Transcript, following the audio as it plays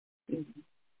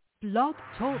Blog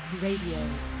Talk Radio.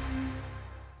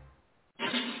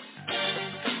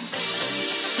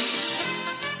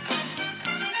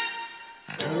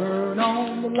 Turn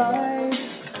on the light,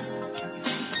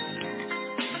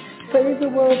 save the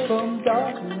world from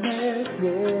darkness,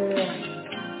 yeah.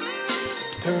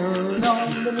 Turn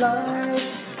on the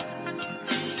light,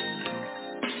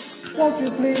 won't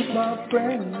you please, my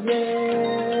friend,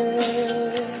 yeah.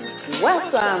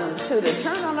 Welcome to the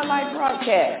Turn on the Light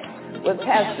broadcast with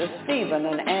Pastor Stephen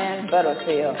and Ann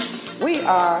Butterfield. We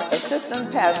are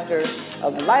assistant pastors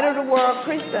of Light of the World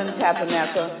Christian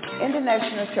Tabernacle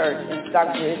International Church in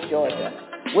Stockbridge, Georgia,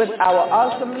 with our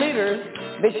awesome leaders,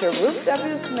 Bishop Ruth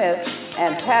W. Smith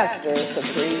and Pastor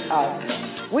Capri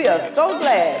Austin. We are so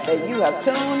glad that you have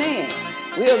tuned in.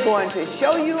 We are going to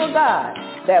show you a God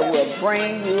that will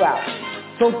bring you out.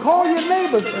 So call your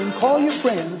neighbors and call your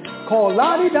friends. Call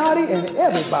Lottie Dottie and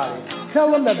everybody. Tell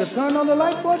them that the Turn on the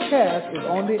Light broadcast is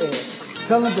on the air.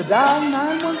 Tell them to dial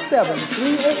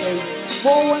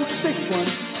 917-388-4161.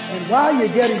 And while you're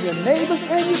getting your neighbors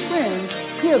and your friends,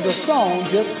 here's a song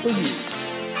just for you.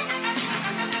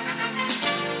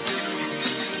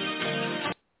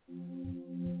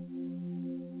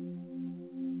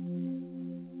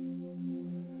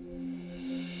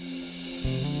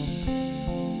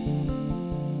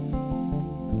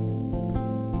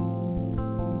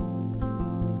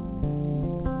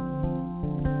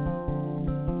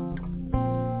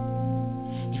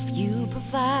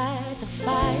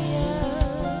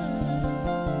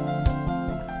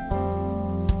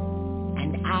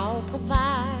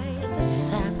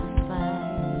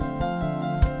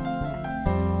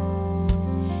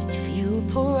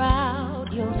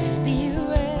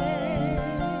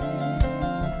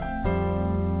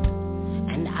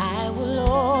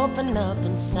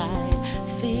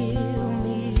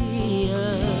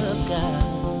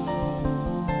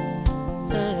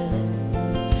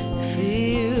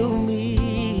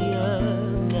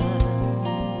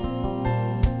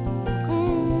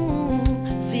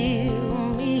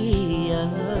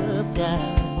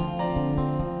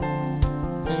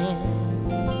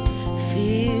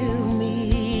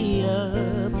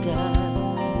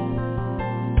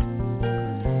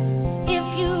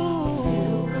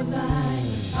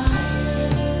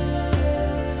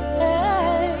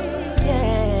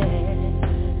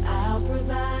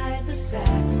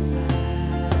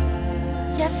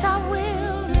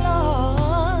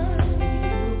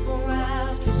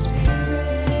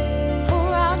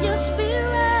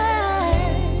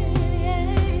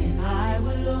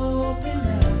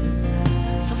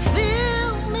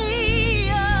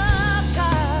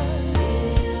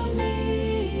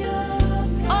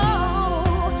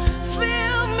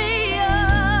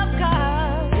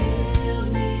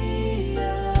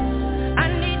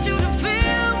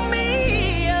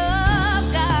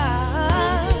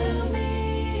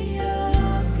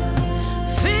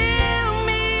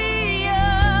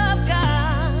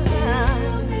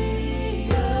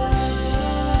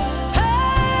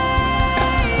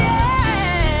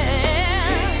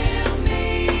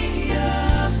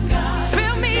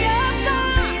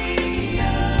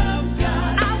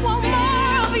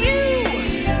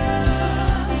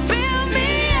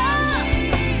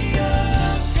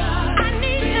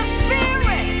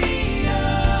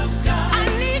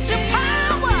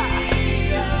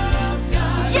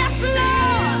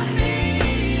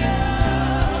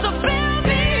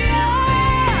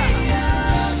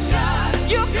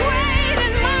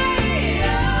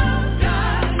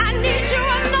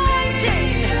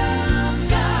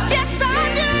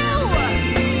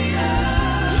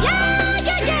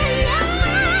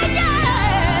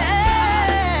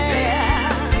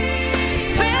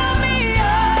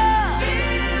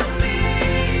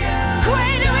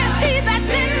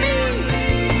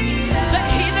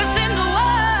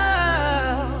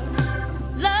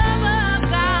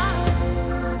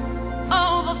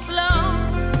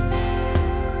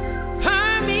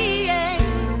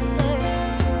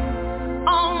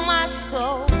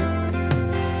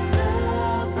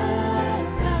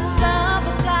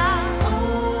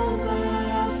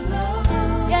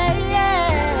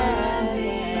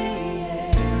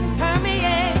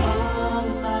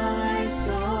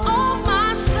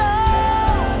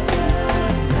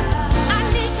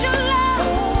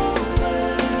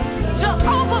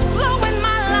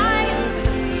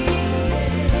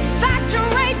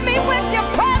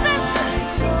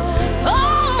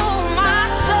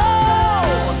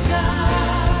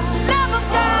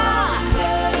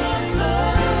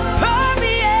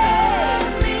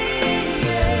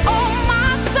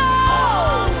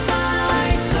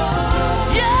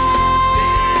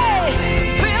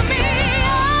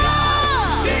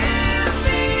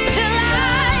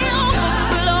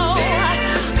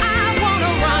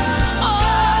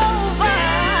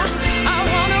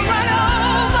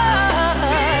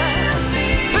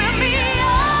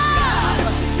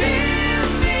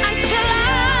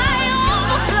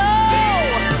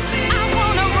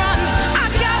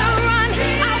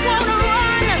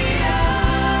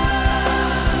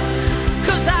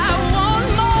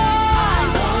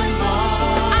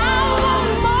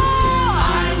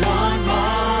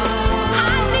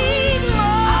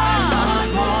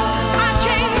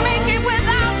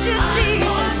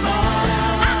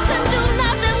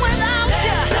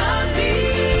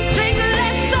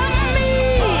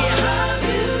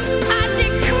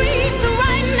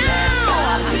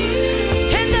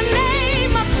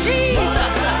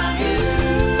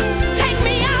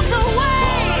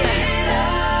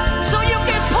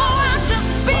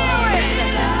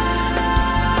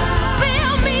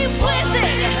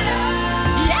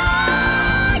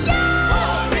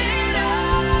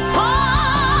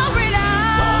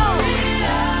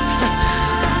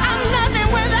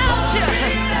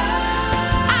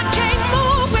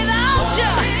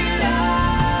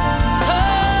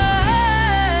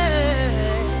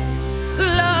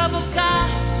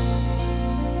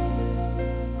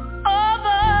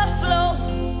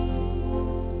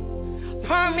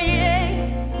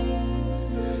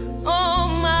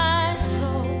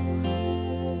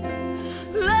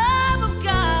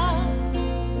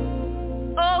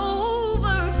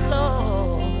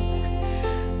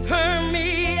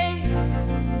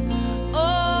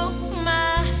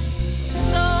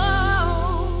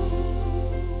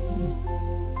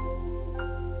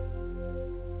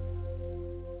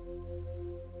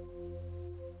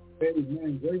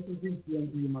 Amen. Grace and peace be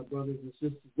unto you, my brothers and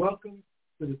sisters. Welcome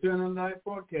to the Turn on the Light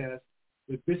broadcast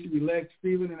with Bishop-elect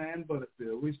Stephen and Ann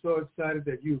Butterfield. We're so excited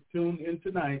that you've tuned in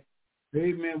tonight.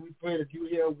 Amen. We pray that you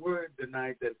hear a word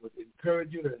tonight that would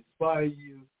encourage you, to inspire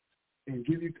you, and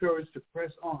give you courage to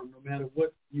press on no matter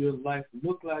what your life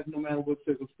look like, no matter what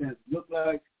circumstances look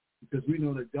like, because we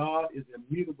know that God is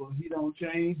immutable. He don't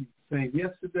change. He's the same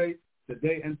yesterday,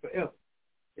 today, and forever.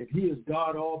 And he is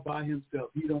God all by himself.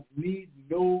 He don't need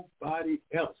nobody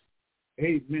else.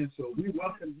 Amen. So we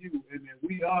welcome you. Amen.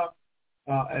 We are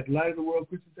at Light of the World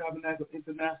Christian Tabernacle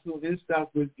International in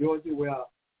Southwest, Georgia, where our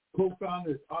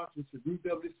co-founder is Archbishop Ruth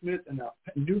W. Smith, and our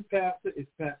new pastor is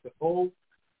Pastor O.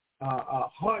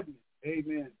 Hardman.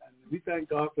 Amen. And we thank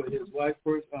God for his wife,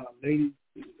 first Lady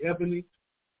Ebony.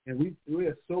 And we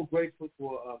are so grateful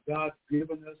for God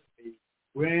giving us a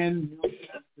brand new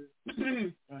pastor.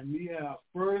 And we have our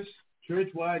first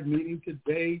church-wide meeting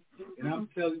today. And I'm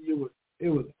telling you, it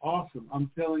was awesome.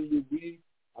 I'm telling you, we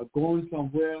are going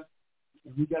somewhere,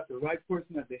 and we got the right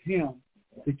person at the helm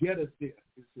to get us there.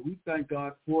 And so we thank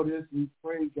God for this. We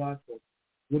praise God for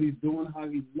what he's doing, how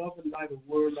he's loving light of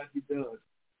word like he does.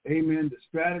 Amen. The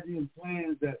strategy and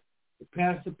plans that the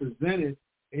pastor presented,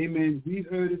 amen, we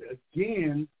heard it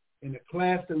again in the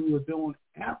class that we were doing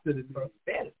after the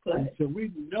meeting. And so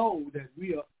we know that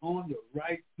we are on the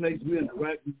right place. We're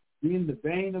in the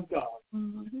vein of God,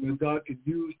 where God can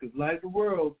use, because light of the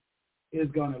world is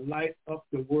going to light up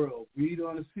the world. We're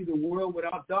going to see the world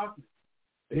without darkness.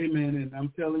 Amen. And I'm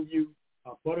telling you,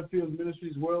 Butterfield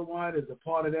Ministries Worldwide is a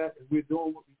part of that, and we're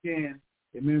doing what we can.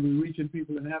 Amen. We're reaching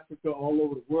people in Africa, all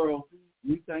over the world.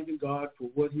 We're thanking God for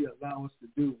what he allows us to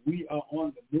do. We are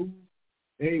on the move.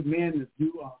 Amen. If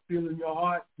you are feeling your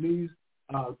heart, please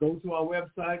go to our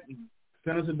website and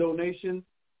send us a donation,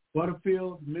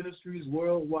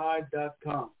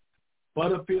 ButterfieldMinistriesWorldwide.com.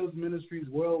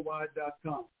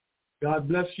 ButterfieldMinistriesWorldwide.com. God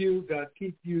bless you. God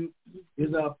keep you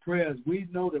is our prayers. We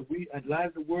know that we at Light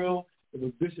of the World, it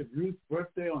was Bishop Ruth's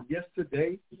birthday on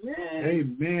yesterday. Yeah.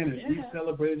 Amen. And we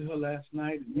celebrated her last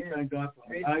night. And we thank God for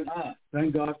her life.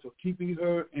 Thank God for keeping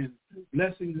her and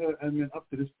blessing her, up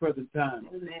to this present time.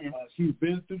 She's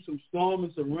been through some storm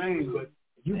and some rain, but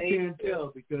you can't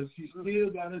tell because she still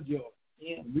got her joy.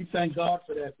 Yeah. And we thank God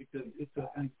for that, because it's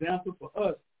an example for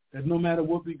us that no matter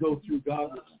what we go through,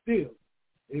 God will still,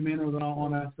 amen,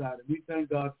 on our side. And we thank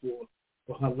God for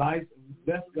her life. And we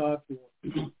bless God for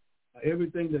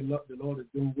everything that the Lord is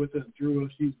doing with her and through her.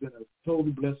 She's been a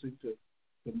total blessing to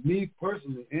me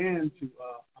personally and to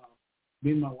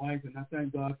me and my wife. And I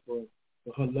thank God for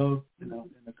her love and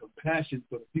the compassion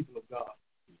for the people of God.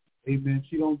 Amen.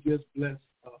 She don't just bless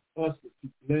us, but she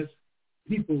bless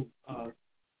people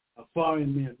far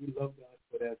and near. We love God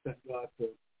for that. Thank God for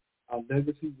our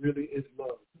legacy really is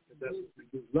love. And that's what we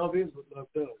do. Love is what love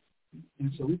does.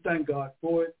 And so we thank God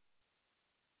for it.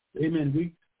 Amen.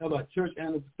 We have our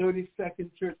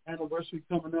 32nd church anniversary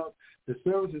coming up. The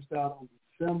service is started on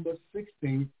December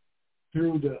 16th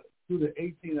through the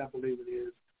 18th, I believe it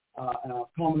is,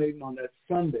 culminating on that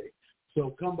Sunday. So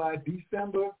come by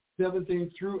December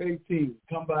 17th through 18th.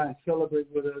 Come by and celebrate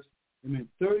with us.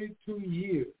 32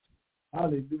 years.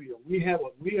 Hallelujah. We have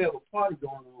a party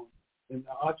going on. And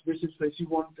the Archbishop said she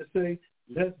wanted to say,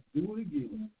 let's do it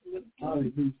again.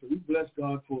 Hallelujah. So we bless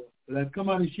God for that. Come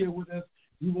out and share with us.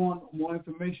 You want more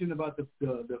information about the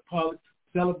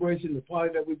celebration, the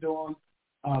party that we're doing,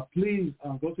 please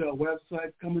go to our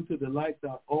website,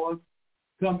 comeintothelight.org,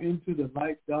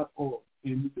 comeintothelight.org,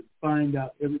 and you can find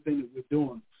out everything that we're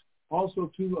doing.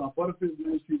 Also, too, Butterfield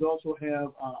Ministries also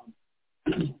have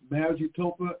Marriage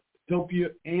Utopia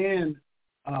and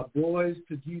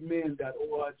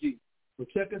boys2gmen.org. So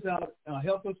check us out,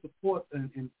 help us support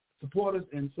and support us,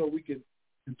 and so we can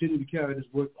continue to carry this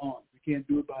work on. We can't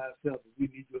do it by ourselves. We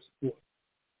need your support.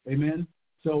 Amen.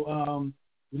 So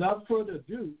without further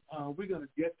ado, we're going to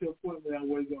get to a point where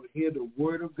we're going to hear the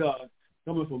word of God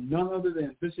coming from none other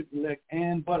than Bishop-elect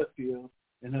Ann Butterfield,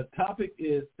 and her topic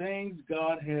is things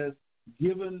God has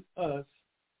given us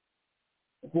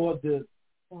for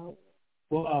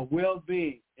our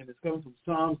well-being, and it's coming from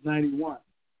Psalms 91.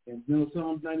 And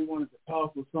Psalms 91 is a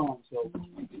powerful psalm. So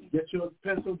get your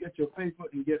pencil, get your paper,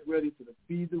 and get ready to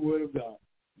feed the word of God.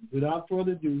 Without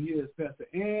further ado, here is Pastor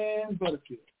Ann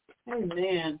Butterfield.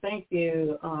 Amen. Thank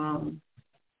you,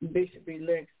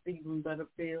 Bishop-elect Stephen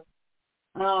Butterfield.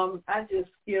 I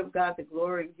just give God the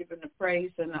glory, give him the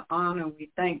praise and the honor. We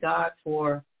thank God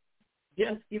for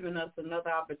just giving us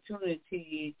another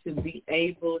opportunity to be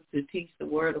able to teach the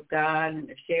word of God and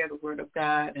to share the word of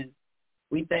God. And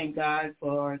we thank God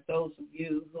for those of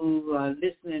you who are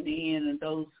listening in and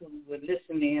those who will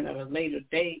listen in at a later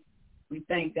date. we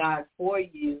thank God for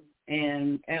you.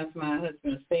 And as my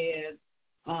husband said,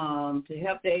 to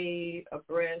help they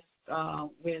abreast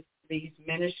with these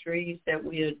ministries that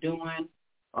we are doing,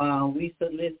 we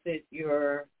solicit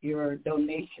your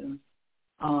donations.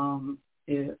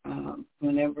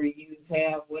 Whenever you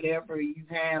have, whatever you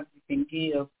have, you can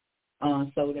give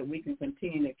so that we can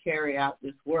continue to carry out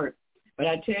this work. But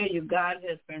I tell you, God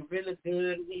has been really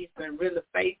good. He's been really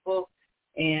faithful,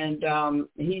 and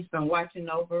he's been watching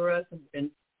over us and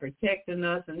been protecting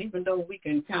us. And even though we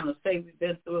can kind of say we've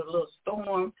been through a little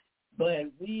storm, but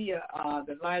we are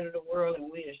the light of the world,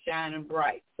 and we are shining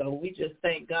bright. So we just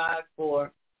thank God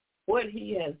for what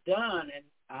he has done,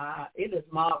 and it is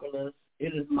marvelous.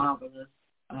 It is marvelous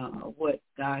what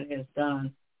God has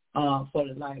done for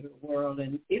the light of the world,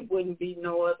 and it wouldn't be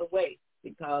no other way,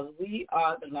 because we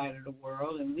are the light of the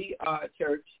world, and we are a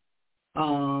church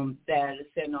that is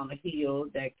sitting on a hill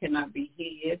that cannot be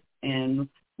hid, and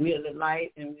we are the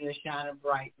light, and we are shining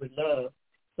bright with love.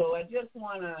 So I just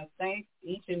want to thank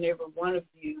each and every one of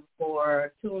you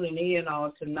for tuning in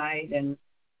on tonight, and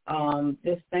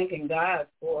just thanking God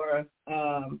for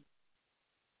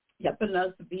helping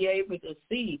us to be able to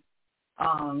see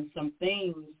some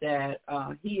things that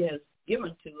he has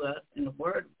given to us in the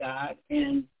Word of God.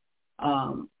 And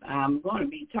I'm going to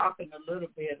be talking a little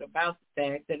bit about the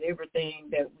fact that everything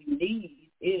that we need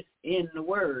is in the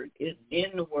Word. It's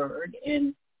in the Word,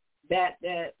 and that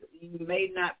you may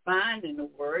not find in the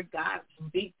Word, God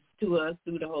speaks to us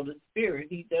through the Holy Spirit.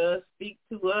 He does speak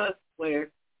to us where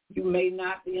you may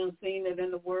not be unseen it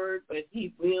in the Word, but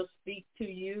he will speak to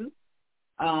you,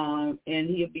 and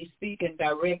he'll be speaking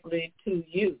directly to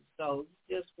you. So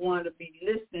you just want to be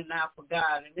listening out for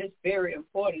God, and it's very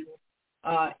important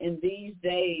in these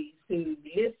days to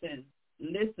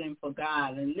listen for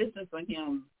God and listen for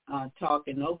him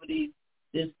talking. Over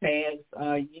this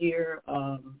past year,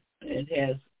 it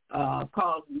has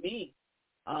caused me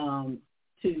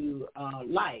to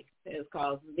life. It has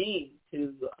caused me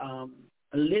to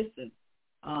listen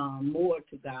more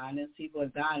to God and see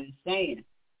what God is saying.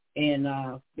 And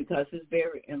because it's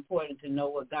very important to know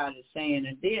what God is saying,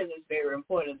 and then it's very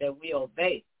important that we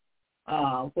obey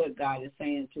what God is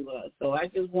saying to us. So I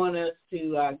just want us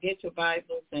to get your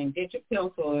Bibles and get your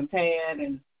pencil and pad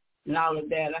and all of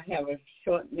that. I have a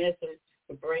short message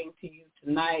to bring to you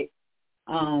tonight.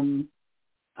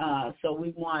 So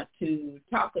we want to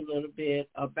talk a little bit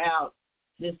about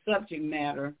this subject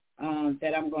matter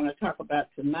that I'm going to talk about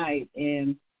tonight,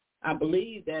 and I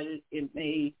believe that it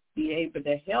may be able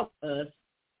to help us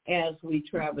as we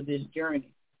travel this journey.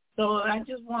 So I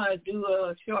just want to do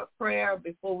a short prayer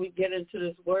before we get into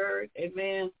this word.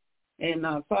 Amen. And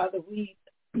Father, we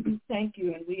thank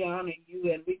you and we honor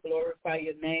you and we glorify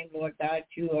your name, Lord God.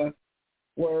 You are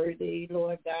worthy,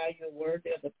 Lord God. You're worthy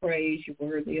of the praise. You're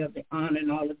worthy of the honor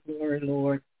and all the glory,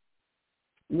 Lord.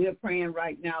 We are praying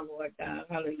right now, Lord God.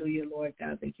 Hallelujah, Lord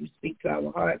God, that you speak to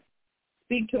our hearts.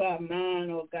 Speak to our mind,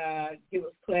 oh God. Give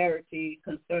us clarity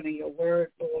concerning your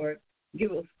word, Lord.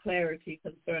 Give us clarity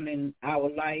concerning our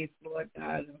life, Lord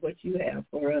God, and what you have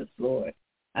for us, Lord.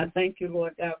 I thank you,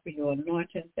 Lord God, for your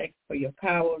anointing. Thank you for your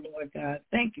power, Lord God.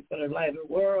 Thank you for the light of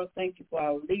the world. Thank you for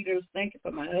our leaders. Thank you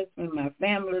for my husband, my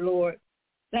family, Lord.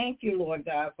 Thank you, Lord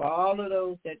God, for all of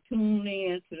those that tune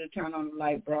in to the Turn on the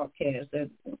Light broadcast at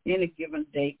any given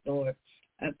date, Lord.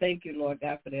 I thank you, Lord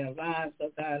God, for their lives,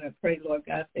 oh God. I pray, Lord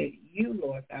God, that you,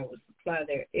 Lord God, will supply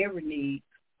their every need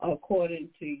according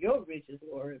to your riches,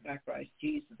 Lord, by Christ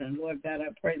Jesus. And, Lord God, I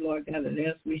pray, Lord God, that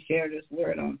as we share this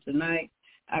word on tonight,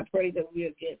 I pray that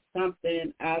we'll get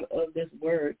something out of this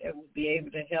word that will be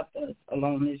able to help us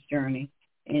along this journey.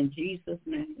 In Jesus'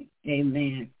 name,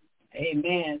 amen.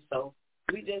 Amen. So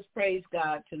we just praise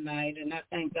God tonight, and I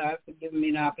thank God for giving me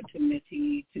an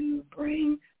opportunity to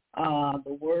bring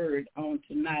the word on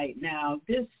tonight. Now,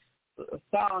 this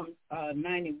Psalm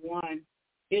 91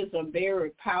 is a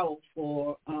very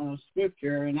powerful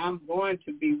scripture, and I'm going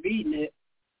to be reading it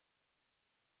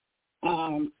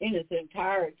in its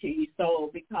entirety, so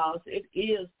because it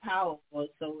is powerful.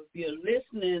 So if you're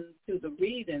listening to the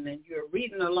reading and you're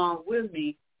reading along with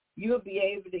me, you'll be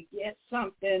able to get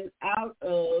something out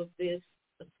of this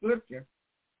scripture.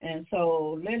 And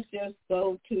so let's just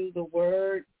go to the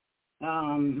word.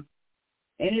 And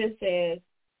it says,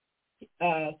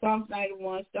 Psalms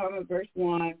 91, starting with verse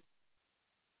 1,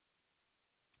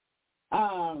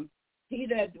 he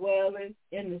that dwelleth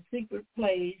in the secret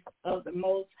place of the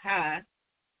Most High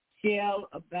shall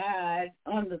abide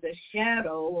under the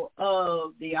shadow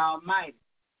of the Almighty.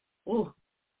 Ooh.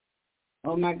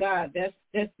 Oh, my God, that's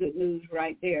good news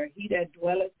right there. He that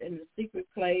dwelleth in the secret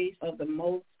place of the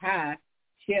Most High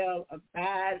shall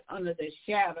abide under the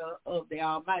shadow of the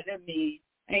Almighty. That means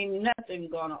ain't nothing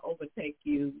going to overtake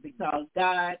you because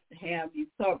God have you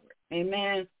covered.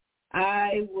 Amen.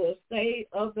 I will say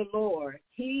of the Lord,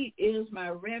 he is my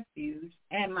refuge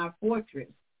and my fortress.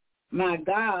 My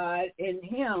God, in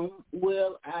him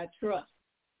will I trust.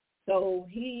 So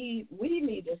we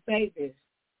need to say this.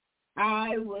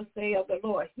 I will say of the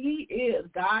Lord,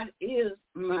 God is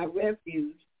my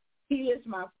refuge. He is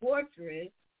my fortress.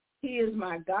 He is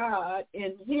my God.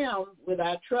 In him will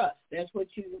I trust. That's what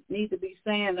you need to be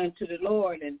saying unto the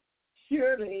Lord. And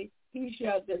surely he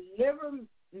shall deliver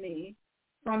me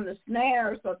from the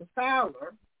snares of the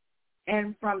fowler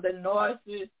and from the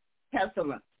noisome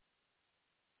pestilence.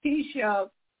 He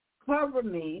shall cover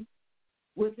me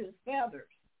with his feathers,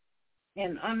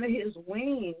 and under his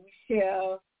wings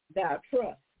shall thou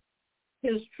trust.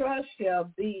 His trust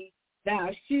shall be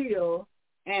thy shield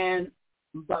and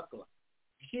buckler.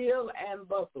 Shield and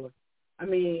buckler. I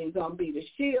mean, it's going to be the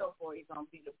shield for you. It's going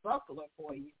to be the buckler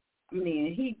for you. I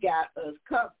mean, he got us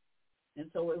covered. And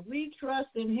so if we trust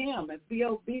in him and be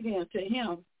obedient to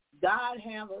him, God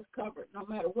have us covered. No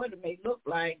matter what it may look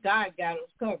like, God got us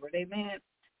covered. Amen.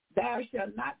 Thou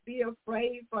shalt not be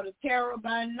afraid for the terror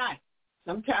by night.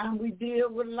 Sometimes we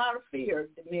deal with a lot of fear,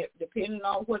 depending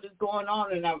on what is going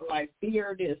on in our life.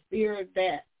 Fear this, fear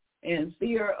that, and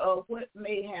fear of what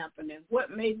may happen and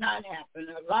what may not happen.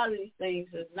 A lot of these things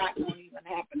is not going to even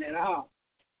happen at all.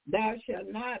 Thou shalt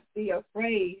not be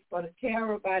afraid for the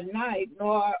terror by night,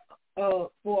 nor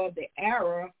for the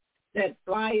arrow that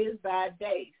flies by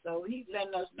day. So he's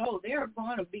letting us know there are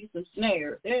going to be some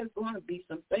snares. There's going to be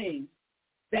some things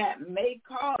that may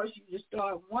cause you to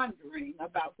start wondering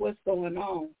about what's going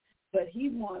on. But he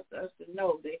wants us to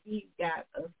know that he got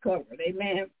us covered.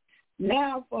 Amen.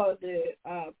 Now for the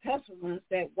pestilence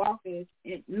that walketh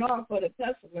in, nor for the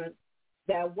pestilence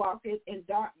that walketh in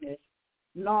darkness,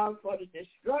 nor for the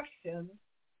destruction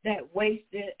that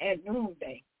wasteth at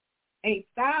noonday.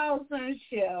 1,000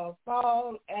 shall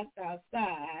fall at thy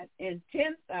side, and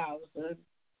 10,000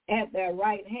 at thy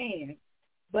right hand,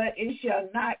 but it shall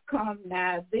not come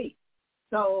nigh thee.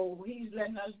 So he's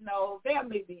letting us know there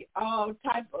may be all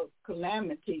type of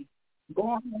calamity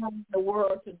going on in the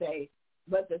world today.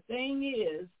 But the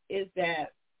thing is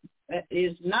that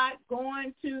it's not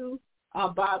going to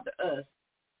bother us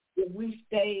if we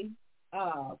stay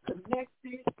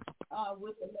connected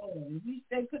with the Lord. If we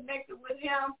stay connected with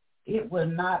him, it will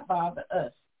not bother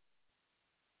us.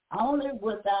 Only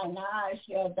with thine eyes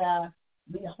shall thou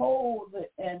behold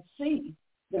and see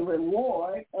the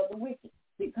reward of the wicked,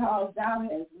 because thou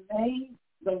hast made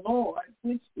the Lord,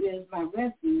 which is my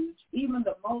refuge, even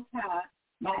the Most High,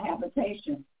 my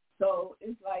habitation. So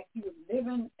it's like you're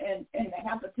living in the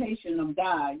habitation of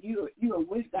God. You're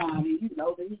with God, and you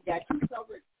know that he got you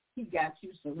covered. He got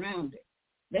you surrounded.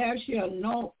 There shall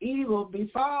no evil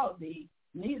befall thee,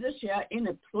 neither shall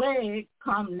any plague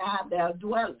come nigh thy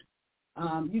dwelling.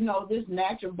 This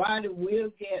natural body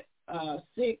will get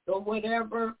sick or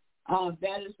whatever.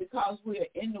 That is because we're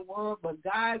in the world, but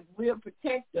God will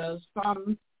protect us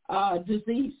from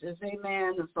diseases,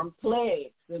 amen, and from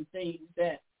plagues and things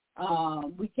that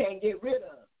we can't get rid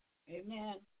of,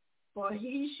 amen. For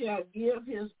he shall give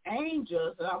his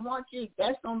angels, and I want you,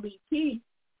 that's going to be key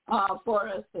for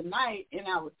us tonight in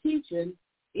our teaching,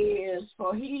 is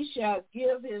for he shall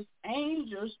give his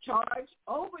angels charge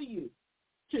over you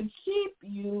to keep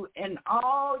you in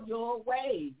all your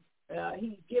ways.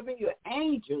 He's giving you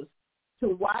angels to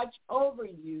watch over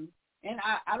you. And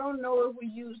I don't know if we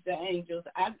use the angels.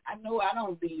 I know I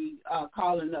don't be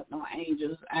calling up no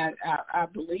angels. I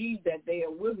believe that they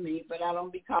are with me, but I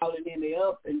don't be calling any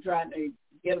up and trying to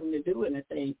get them to do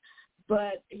anything.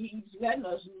 But he's letting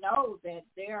us know that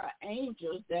there are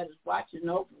angels that is watching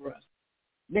over us.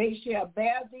 They shall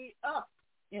bear thee up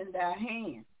in thy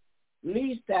hand,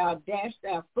 lest thou dash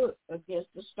thy foot against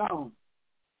the stone.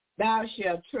 Thou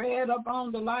shalt tread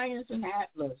upon the lions and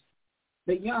atlas,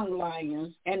 the young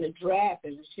lions and the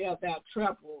dragons shalt thou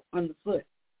trample underfoot,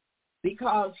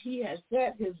 because he has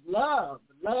set his love,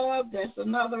 that's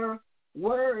another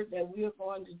word that we're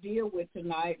going to deal with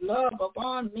tonight, love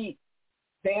upon me.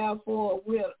 Therefore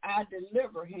will I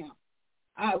deliver him.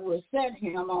 I will set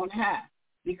him on high,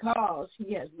 because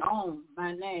he has known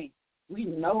my name. We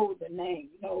know the name.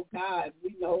 We know God.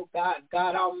 We know God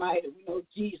Almighty. We know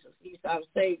Jesus. He's our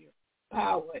Savior.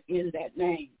 Power in that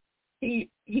name.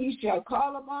 He shall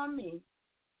call upon me,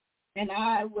 and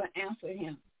I will answer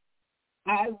him.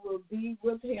 I will be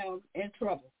with him in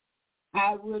trouble.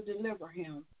 I will deliver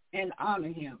him and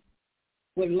honor him.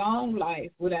 With long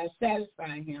life will I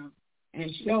satisfy him and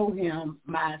show him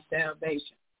my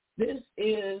salvation. This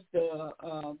is the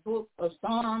book of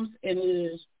Psalms, and it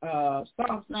is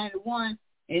Psalms 91,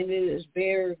 and it is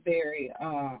very, very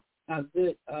a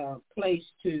good place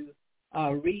to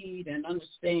read and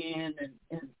understand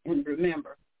and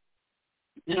remember.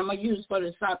 And I'm going to use for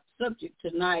the subject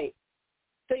tonight,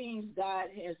 things God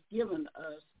has given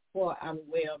us for our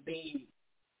well-being.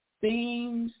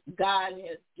 Things God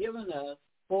has given us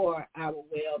for our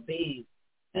well-being.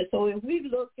 And so if we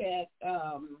look at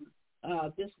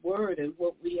this word and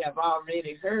what we have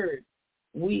already heard,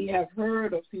 we have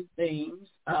heard a few things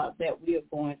that we are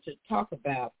going to talk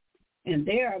about. And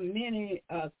there are many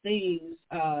things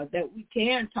that we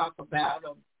can talk about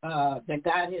that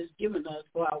God has given us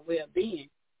for our well-being.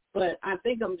 But I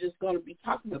think I'm just going to be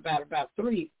talking about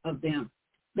three of them.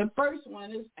 The first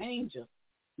one is angels.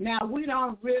 Now, we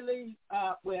don't really,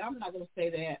 I'm not going to say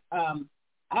that.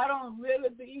 I don't really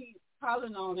be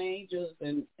calling on angels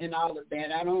and all of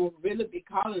that. I don't really be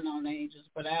calling on angels,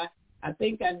 but I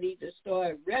think I need to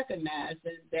start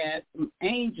recognizing that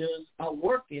angels are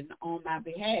working on my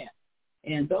behalf.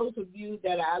 And those of you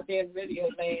that are out there in Radio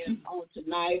Land on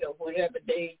tonight or whatever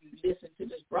day you listen to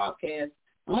this broadcast,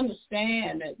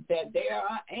 understand that there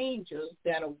are angels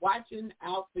that are watching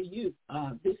out for you.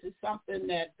 This is something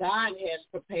that God has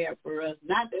prepared for us,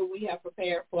 not that we have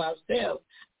prepared for ourselves,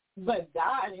 but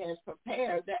God has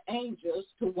prepared the angels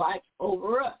to watch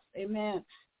over us. Amen.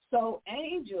 So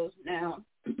angels now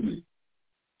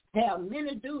have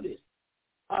many duties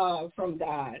from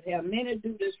God,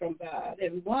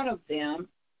 and one of them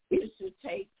is to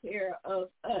take care of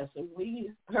us. And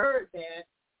we heard that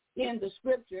in the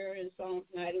scripture in Psalms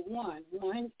 91.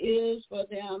 One is for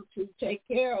them to take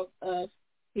care of us,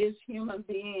 his human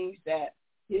beings, that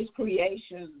his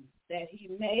creation that he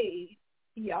made.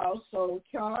 He also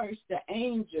charged the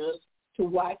angels to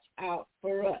watch out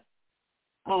for us.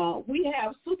 We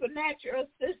have supernatural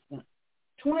assistance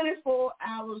 24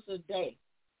 hours a day.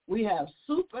 We have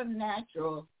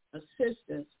supernatural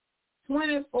assistance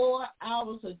 24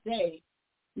 hours a day.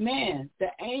 Man,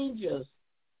 the angels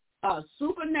are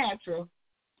supernatural,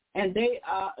 and they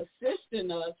are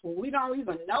assisting us when we don't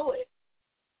even know it.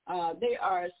 They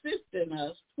are assisting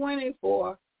us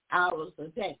 24 hours a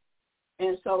day.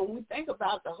 And so when we think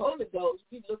about the Holy Ghost,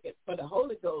 we look at for the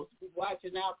Holy Ghost to be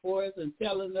watching out for us and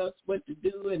telling us what to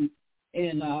do and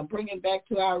bringing back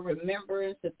to our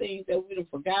remembrance the things that we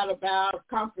forgot about,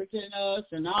 comforting us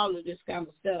and all of this kind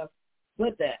of stuff.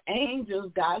 But the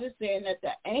angels, God is saying that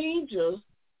the angels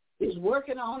is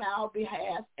working on our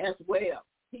behalf as well.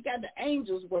 He got the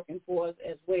angels working for us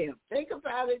as well. Think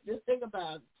about it. Just think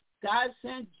about it. God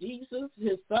sent Jesus,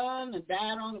 his son, and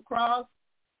died on the cross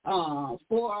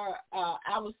for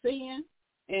our sin,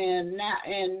 and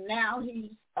now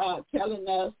he's telling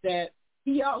us that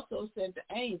he also sent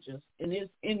the angels, and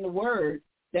it's in the word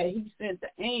that he sent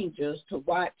the angels to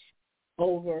watch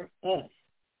over us.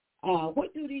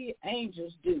 What do the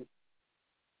angels do?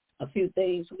 A few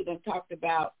things we done talked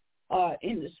about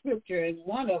in the scripture, and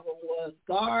one of them was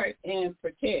guard and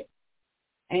protect.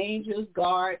 Angels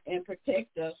guard and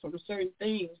protect us from certain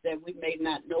things that we may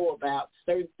not know about,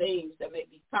 certain things that may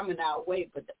be coming our way,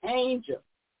 but the angel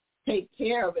take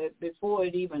care of it before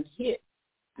it even hit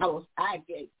our eye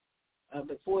gate,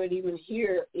 before it even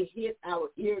hit our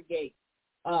ear gate.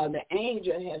 The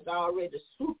angel has already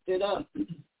swooped it up.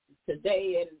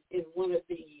 Today in one of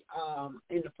the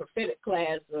in the prophetic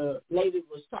class, the lady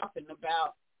was talking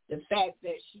about the fact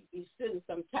that she be sitting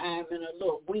sometime in a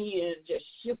little wind just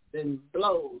shifting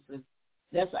blows, and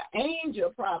that's an angel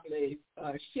probably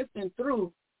shifting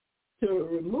through to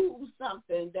remove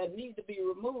something that needs to be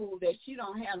removed that she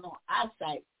don't have no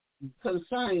eyesight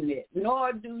concerning it,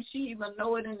 nor do she even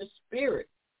know it in the spirit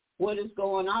what is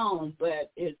going on,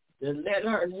 but it's to let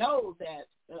her know that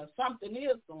something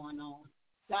is going on.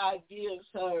 God gives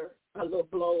her a little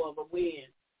blow of a wind,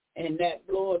 and that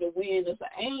blow of the wind is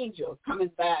an angel coming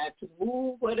by to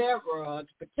move whatever or to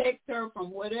protect her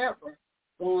from whatever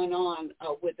going on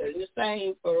with her. The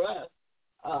same for us.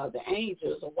 The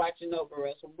angels are watching over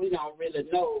us, and we don't really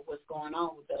know what's going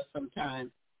on with us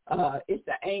sometimes. It's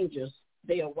the angels.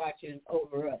 They are watching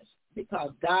over us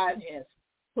because God has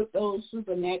put those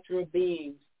supernatural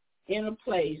beings in a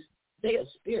place. They are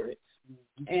spirits,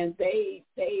 and they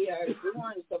are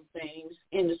doing some things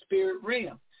in the spirit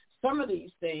realm. Some of these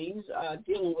things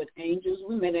dealing with angels,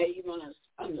 we may not even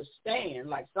understand.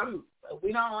 Like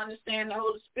we don't understand the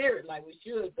Holy Spirit like we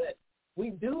should, but we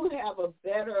do have a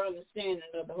better understanding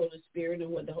of the Holy Spirit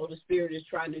and what the Holy Spirit is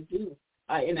trying to do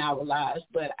in our lives.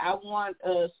 But I want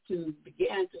us to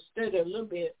begin to study a little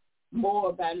bit more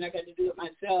about it, and I got to do it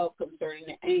myself concerning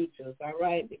the angels, all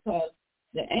right? Because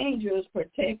The angels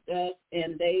protect us,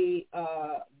 and they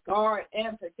guard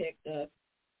and protect us.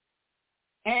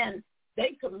 And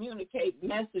they communicate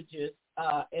messages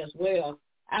as well.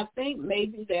 I think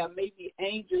maybe there may be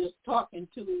angels talking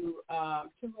to us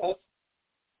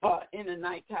in the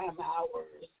nighttime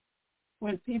hours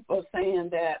when people are saying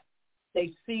that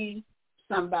they see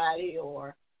somebody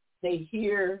or they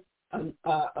hear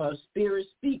a spirit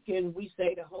speaking. We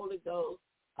say the Holy Ghost.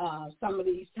 Some of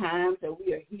these times that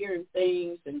we are hearing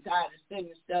things and God is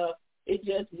sending stuff, it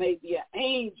just may be an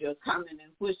angel coming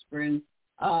and whispering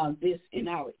this in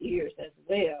our ears as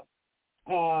well.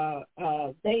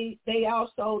 They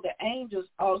also, the angels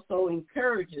also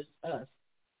encourages us.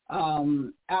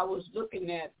 I was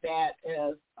looking at that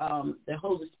as the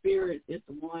Holy Spirit is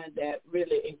the one that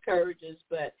really encourages,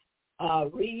 but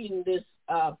reading this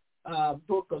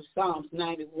book of Psalms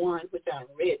 91, which I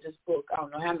read this book I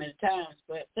don't know how many times,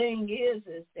 but thing is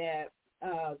that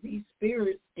these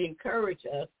spirits encourage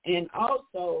us, and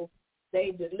also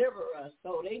they deliver us.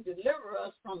 So they deliver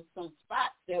us from some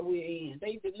spots that we're in.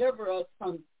 They deliver us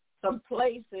from some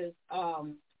places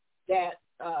that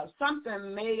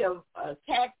something may have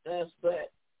attacked us,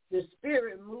 but the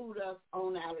Spirit moved us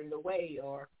on out of the way,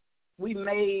 or we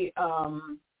may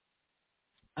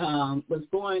was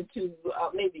going to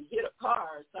maybe hit a car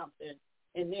or something,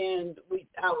 and then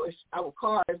our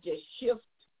car just shifts.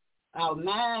 Our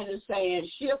mind is saying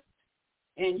shift,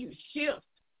 and you shift.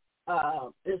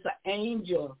 It's an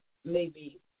angel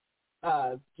maybe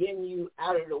getting you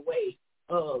out of the way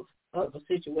of a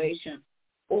situation.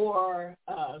 Or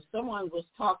someone was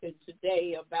talking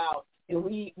today about, and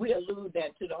we allude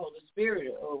that to the Holy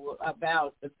Spirit, or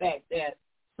about the fact that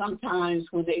sometimes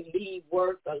when they leave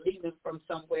work or leaving from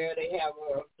somewhere, they have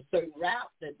a certain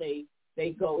route that they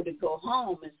go to go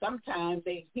home, and sometimes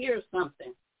they hear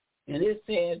something, and it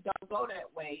says, don't go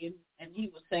that way. And he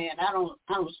was saying, I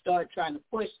don't start trying to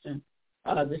question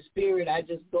the Spirit. I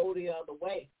just go the other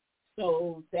way.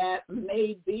 So that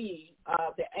may be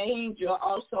the angel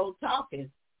also talking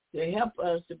to help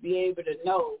us to be able to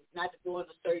know not to go in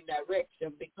a certain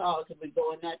direction, because if we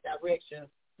go in that direction,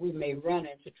 we may run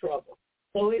into trouble.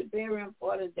 So it's very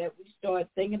important that we start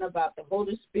thinking about the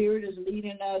Holy Spirit is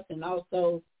leading us, and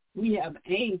also we have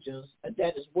angels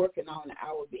that is working on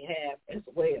our behalf as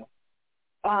well.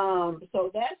 So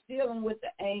that's dealing with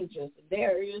the angels.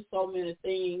 There is so many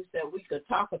things that we could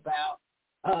talk about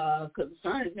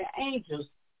concerning the angels.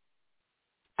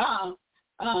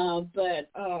 But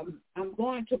I'm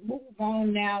going to move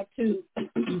on now to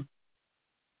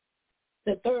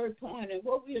the third point, and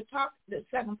what we are talking. The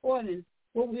second point is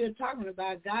what we are talking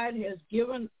about. God has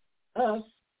given us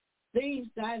things.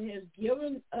 God has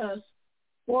given us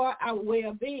for our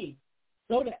well-being.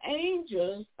 So the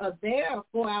angels are there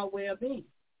for our well-being.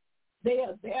 They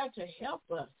are there to help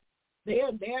us. They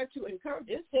are there to encourage.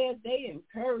 It says they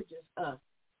encourage us.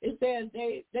 It says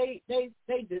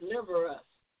they deliver us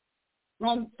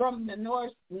from the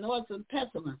north of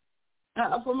pestilence,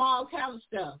 from all kinds of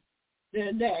stuff.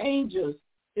 The angels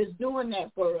is doing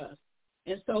that for us.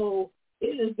 And so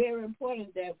it is very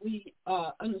important that we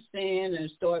understand and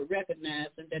start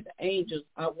recognizing that the angels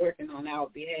are working on our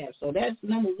behalf. So that's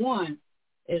number one,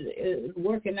 is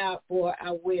working out for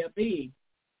our well-being.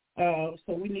 So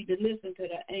we need to listen to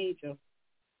the angel.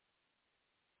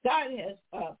 God has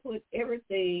put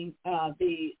everything.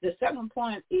 The second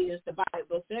point is the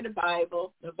Bible. Say the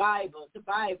Bible, the Bible, the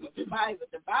Bible, the Bible.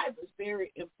 The Bible is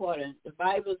very important. The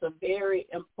Bible is a very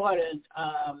important.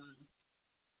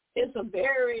 It's a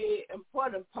very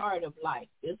important part of life.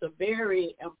 It's a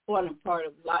very important part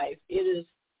of life. It is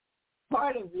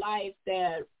part of life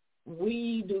that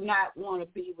we do not want to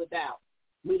be without.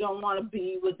 We don't want to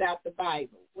be without the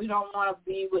Bible. We don't want to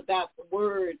be without the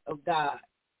Word of God.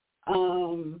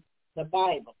 The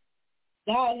Bible.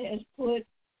 God has put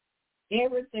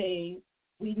everything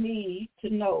we need to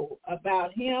know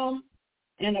about Him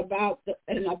and about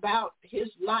His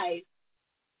life.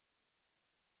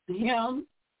 Him,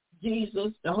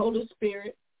 Jesus, the Holy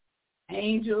Spirit,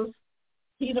 angels.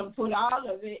 He done put all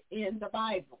of it in the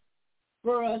Bible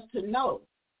for us to know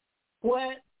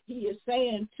what He is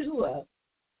saying to us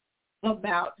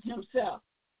about Himself,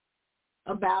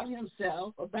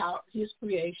 about His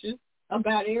creation,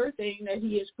 about everything that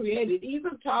He has created.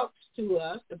 Even talks to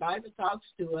us, the Bible talks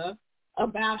to us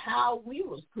about how we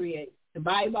was created. The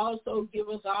Bible also gives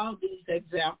us all these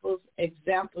examples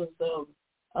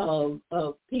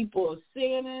of people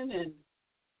sinning and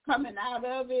coming out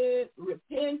of it,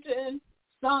 repenting,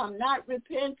 some not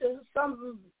repenting,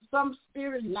 some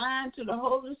spirits lying to the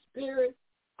Holy Spirit,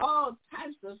 all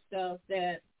types of stuff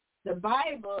that the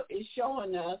Bible is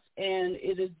showing us, and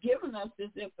it is giving us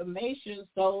this information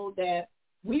so that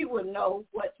we will know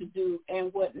what to do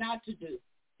and what not to do.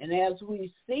 And as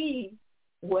we see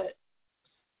what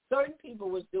certain people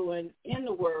was doing in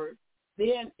the Word,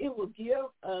 then it will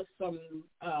give us some,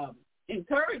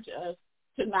 encourage us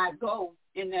to not go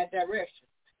in that direction.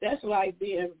 That's like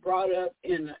being brought up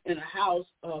in a house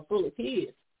full of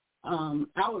kids.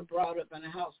 I was brought up in a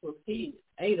house full of kids,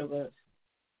 8 of us,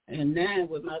 and 9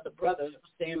 with my other brother,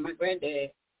 staying my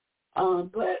granddad.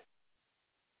 But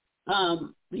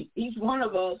each one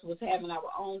of us was having our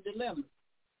own dilemma.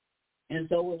 And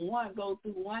so when one goes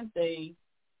through one thing,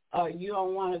 you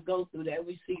don't want to go through that.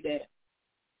 We see that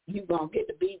you're going to get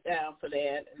the beat down for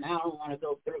that, and I don't want to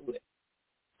go through it.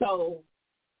 So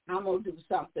I'm going to do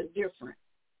something different.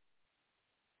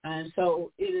 And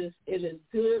so it is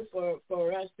good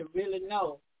for us to really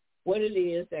know what it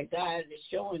is that God is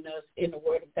showing us in the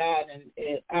Word of God.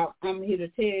 And I'm here to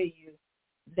tell you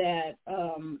that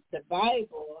the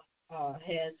Bible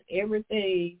has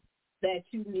everything that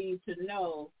you need to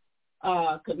know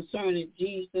concerning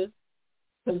Jesus,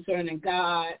 concerning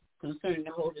God, concerning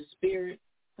the Holy Spirit,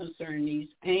 concerning these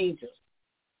angels.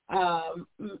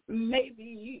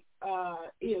 Maybe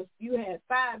if you had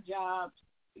 5 jobs,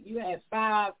 you had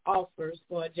 5 offers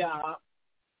for a job,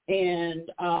 and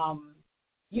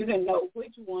you didn't know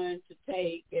which one to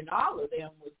take, and all of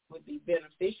them would be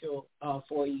beneficial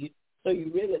for you. So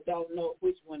you really don't know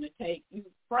which one to take. You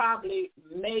probably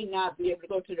may not be able to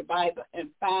go to the Bible and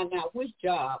find out which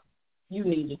job you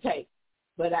need to take.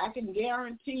 But I can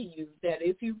guarantee you that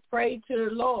if you pray to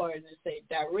the Lord and say,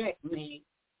 direct me,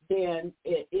 then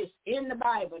it's in the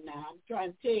Bible now. I'm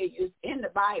trying to tell you, it's in the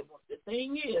Bible. The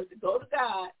thing is to go to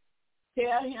God,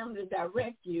 tell him to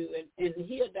direct you, and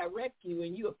he'll direct you,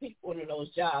 and you'll pick one of those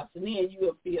jobs, and then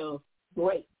you'll feel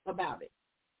great about it.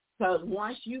 Because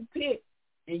once you pick,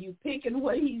 and you picking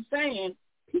what he's saying,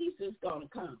 peace is going to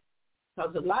come.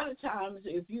 Because a lot of times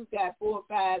if you've got 4 or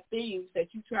 5 things that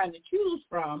you're trying to choose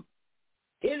from,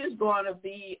 it is going to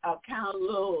be a kind of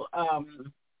little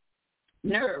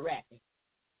nerve-wracking.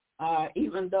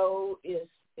 Even though it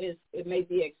may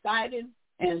be exciting,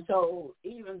 and so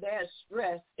even there's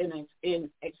stress in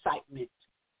excitement.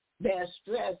 There's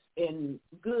stress in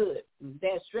good.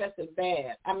 There's stress in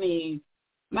bad. I mean,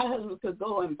 my husband could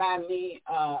go and buy me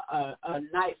a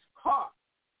nice car,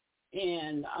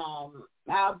 and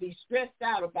I'll be stressed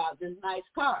out about this nice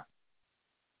car.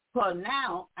 Because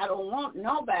now I don't want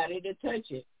nobody to touch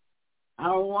it. I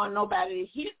don't want nobody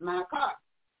to hit my car.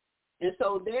 And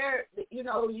so there,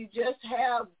 you just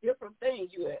have different things.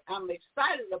 I'm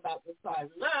excited about this car. I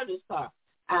love this car.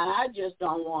 I just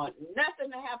don't want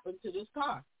nothing to happen to this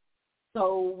car.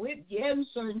 So with getting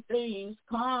certain things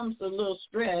comes a little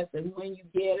stress, and when you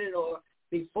get it or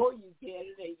before you get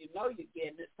it and you know you're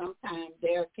getting it, sometimes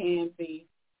there can be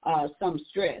some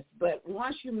stress. But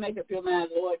once you make up your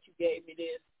mind, Lord, you gave me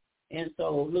this, and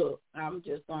so, look, I'm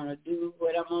just going to do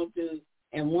what I'm going to do.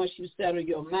 And once you settle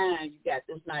your mind, you got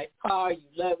this nice car, you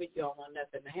love it, you don't want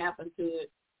nothing to happen to it.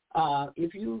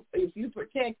 If you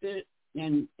protect it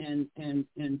and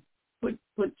put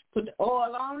the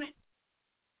oil on it,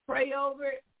 pray over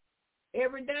it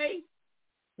every day.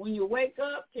 When you wake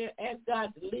up, ask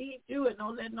God to lead you and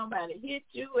don't let nobody hit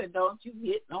you and don't you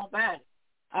hit nobody.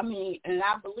 I mean, and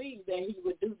I believe that he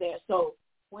would do that. So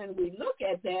when we look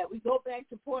at that, we go back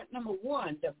to point number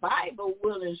 1. The Bible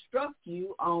will instruct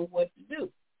you on what to do.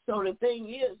 So the thing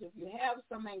is, if you have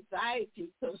some anxiety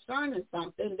concerning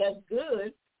something that's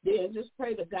good, then just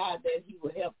pray to God that he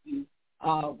will help you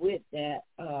with that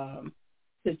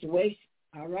situation,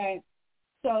 all right?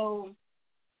 So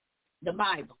the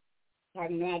Bible,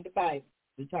 talking about the Bible.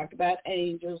 We talked about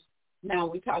angels. Now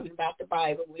we're talking about the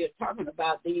Bible. We're talking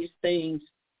about these things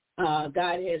God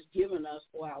has given us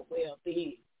for our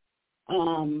well-being.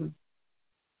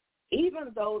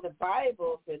 Even though the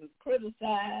Bible has been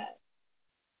criticized,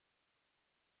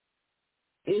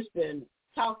 it's been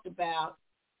talked about,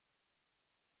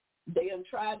 they have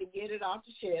tried to get it off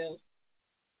the shelves,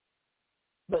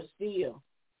 but still,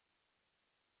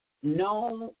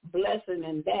 no blessing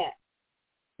in that,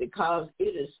 because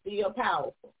it is still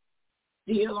powerful.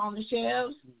 Still on the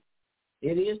shelves,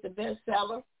 it is the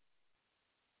bestseller.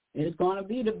 It's going to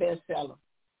be the bestseller.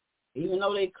 Even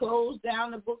though they closed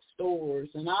down the bookstores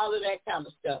and all of that kind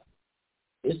of stuff,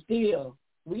 it's still,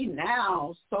 we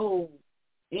now so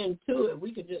into it,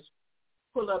 we could just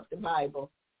pull up the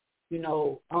Bible,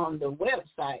 on the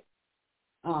website.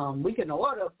 We can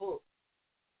order a book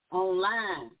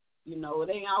online. It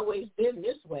ain't always been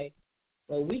this way.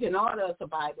 So we can order us a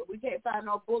Bible. We can't find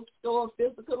no bookstore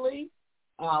physically.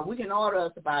 We can order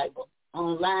us a Bible.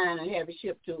 online and have it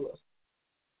shipped to us.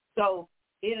 So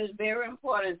it is very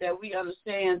important that we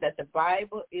understand that the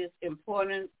Bible is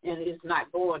important and it's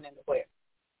not going anywhere.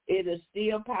 It is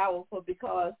still powerful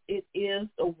because it is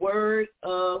the Word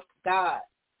of God.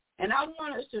 And I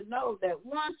want us to know that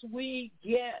once we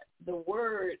get the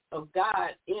Word of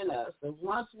God in us, and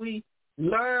once we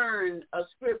learn a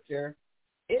scripture,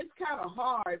 it's kind of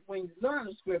hard when you learn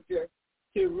a scripture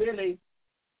to really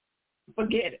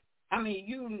forget it. I mean,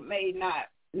 you may not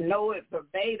know it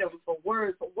verbatim for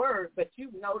word, but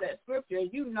you know that scripture,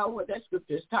 and you know what that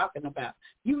scripture is talking about.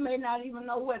 You may not even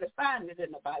know where to find it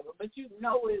in the Bible, but you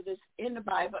know it is in the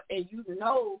Bible, and you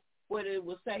know what it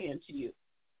was saying to you.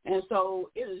 And so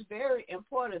it is very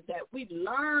important that we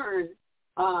learn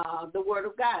the Word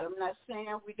of God. I'm not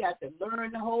saying we got to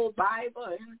learn the whole Bible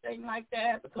or anything like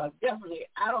that, because definitely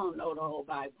I don't know the whole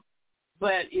Bible.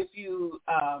 But if you,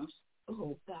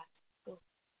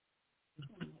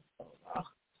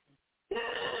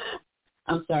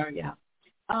 I'm sorry, y'all.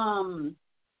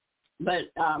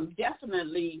 But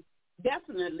definitely,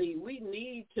 we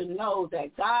need to know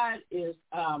that God is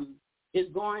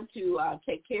going to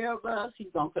take care of us.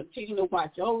 He's going to continue to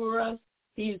watch over us.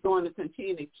 He's going to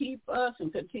continue to keep us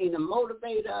and continue to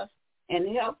motivate us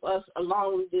and help us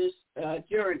along this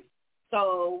journey.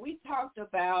 So we talked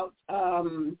about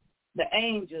the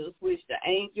angels, which the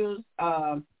angels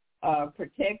are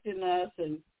protecting us,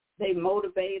 and they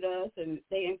motivate us, and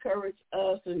they encourage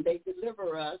us, and they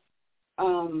deliver us.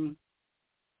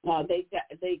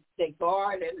 They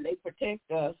guard and they protect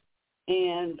us.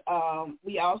 And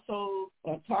we also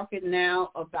are talking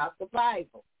now about the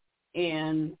Bible.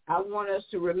 And I want us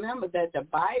to remember that the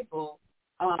Bible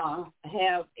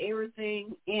have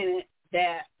everything in it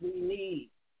that we need.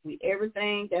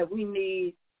 Everything that we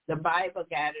need, the Bible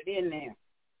got it in there.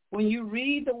 When you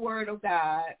read the Word of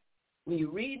God, if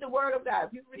you read the Word of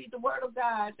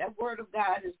God, that Word of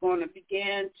God is going to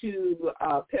begin to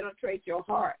penetrate your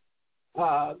heart,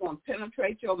 going to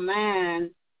penetrate your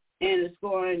mind, and it's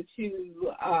going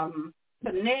to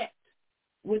connect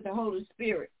with the Holy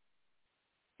Spirit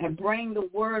and bring the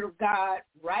Word of God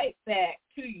right back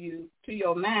to you, to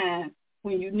your mind,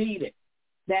 when you need it.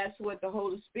 That's what the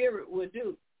Holy Spirit will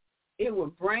do. It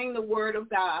will bring the Word of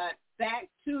God back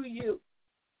to you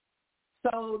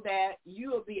so that you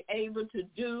will be able to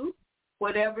do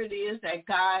whatever it is that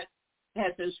God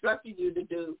has instructed you to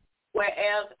do,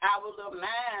 whereas our little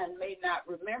mind may not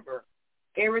remember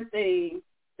everything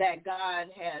that God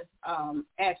has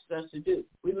asked us to do.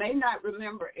 We may not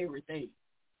remember everything.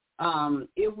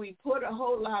 If we put a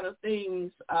whole lot of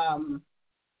things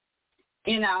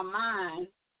in our mind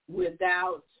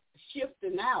without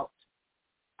shifting out,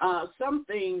 some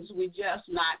things we're just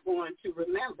not going to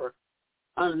remember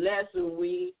unless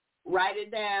we write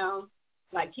it down,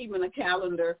 like keeping a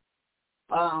calendar.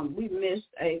 We missed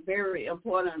a very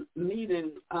important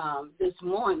meeting this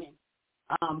morning,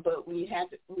 but we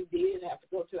did have to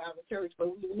go to our church,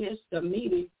 but we missed a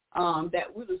meeting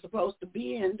that we were supposed to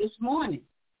be in this morning,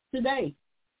 today.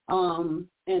 And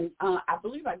I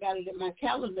believe I got it in my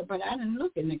calendar, but I didn't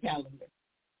look in the calendar.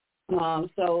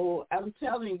 So I'm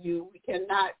telling you, we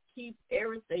cannot keep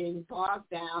everything bogged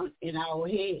down in our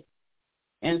head.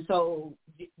 And so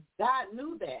God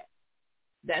knew that.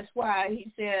 That's why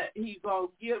he said he's going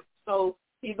to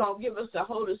give us the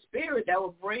Holy Spirit that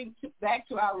will bring back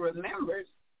to our remembrance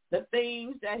the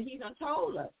things that he done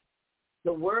told us,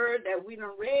 the word that we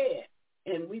done read,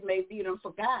 and we may be done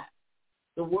forgot,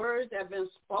 the words that have been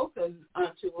spoken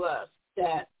unto us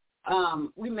that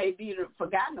we may be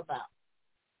forgotten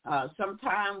about.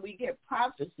 Sometimes we get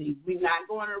prophecy. We're not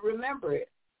going to remember it.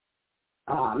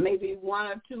 Maybe 1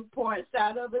 or 2 points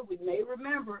out of it we may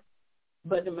remember,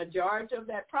 but the majority of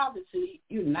that prophecy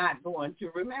you're not going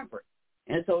to remember.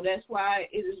 And so that's why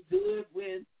it is good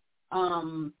with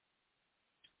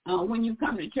when you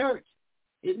come to church.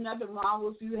 There's nothing wrong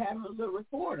with you having a little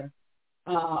recorder,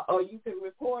 or you can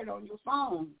record on your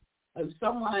phone if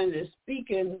someone is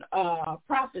speaking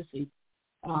prophecy.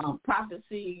 A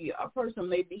person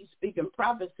may be speaking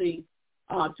prophecy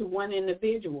to one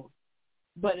individual.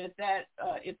 But if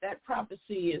that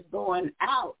prophecy is going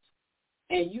out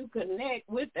and you connect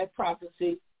with that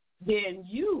prophecy, then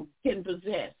you can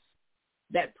possess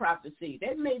that prophecy.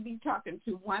 They may be talking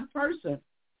to one person,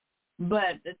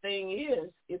 but the thing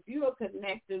is, if you are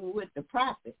connecting with the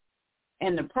prophet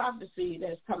and the prophecy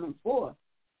that's coming forth,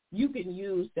 you can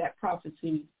use that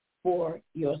prophecy for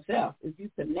yourself if you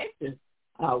connected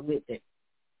with it.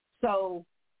 So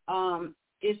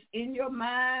it's in your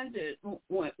mind that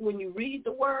when you read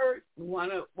the word, you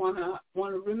want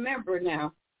to remember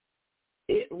now.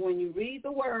 When you read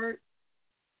the word,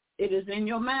 it is in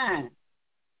your mind.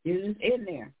 It is in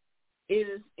there. It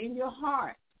is in your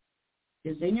heart.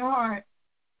 It's in your heart.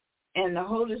 And the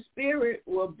Holy Spirit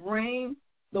will bring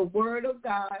the word of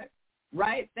God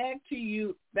right back to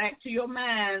you, back to your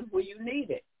mind where you need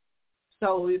it.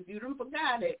 So if you don't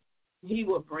forgot it, he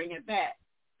will bring it back.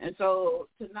 And so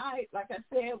tonight, like I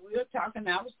said, we're talking,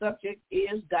 our subject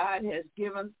is God has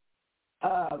given,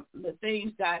 the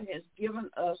things God has given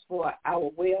us for our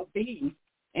well-being.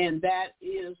 And that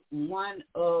is one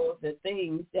of the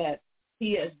things that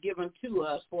he has given to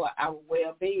us for our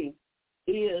well-being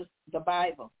is the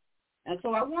Bible. And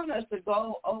so I want us to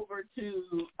go over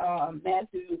to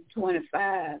Matthew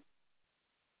 25.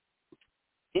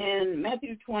 In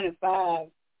Matthew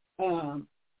 25, it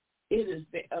is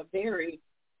a very,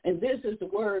 and this is the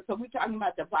word, so we're talking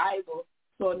about the Bible.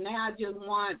 So now I just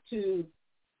want to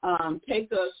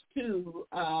take us to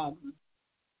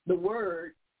the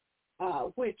word,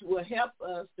 which will help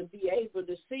us to be able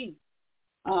to see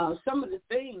some of the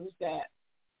things that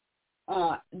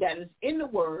is in the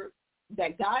word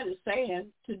that God is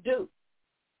saying to do.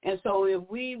 And so if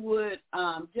we would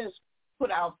just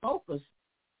put our focus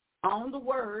on the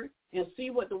word and see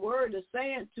what the word is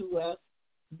saying to us,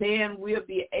 then we'll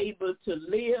be able to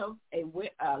live a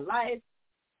life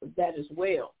that is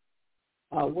well,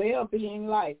 a well-being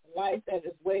life, a life that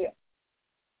is well.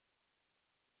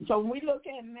 So when we look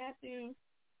at Matthew,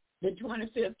 the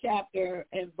 25th chapter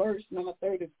and verse number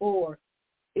 34,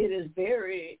 it is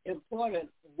very important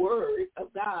word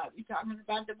of God. We're talking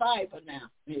about the Bible now.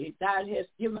 God has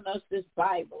given us this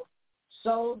Bible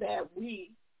so that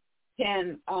we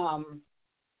can, God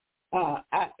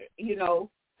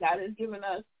has given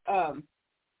us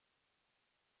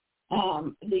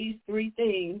these three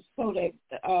things so that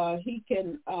he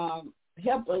can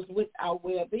help us with our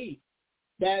well-being.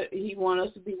 That he wants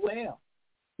us to be well.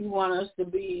 He wants us to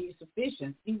be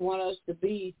sufficient. He wants us to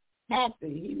be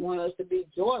happy. He wants us to be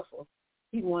joyful.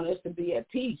 He wants us to be at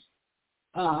peace.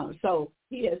 So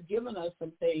he has given us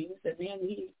some things, and then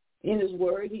in his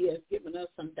word, he has given us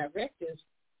some directives,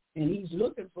 and he's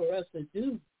looking for us to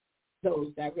do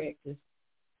those directives.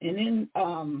 And in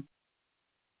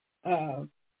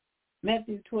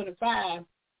Matthew 25,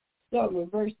 starting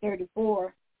with verse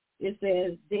 34, it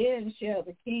says, "Then shall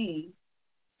the king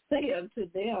say unto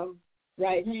them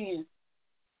right hand,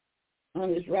 on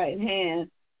his right hand,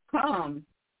 Come,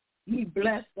 ye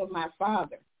blessed of my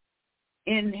Father,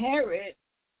 inherit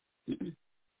the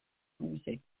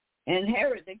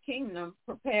kingdom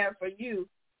prepared for you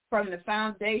from the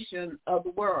foundation of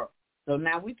the world." So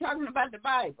now we're talking about the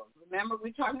Bible. Remember,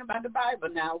 we're talking about the Bible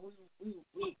now.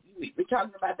 We're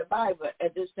talking about the Bible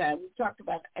at this time. We talked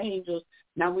about the angels.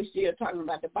 Now we're still talking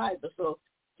about the Bible. So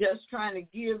just trying to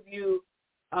give you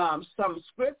some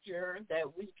scripture that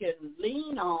we can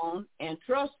lean on and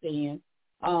trust in.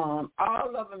 All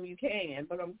of them you can,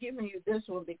 but I'm giving you this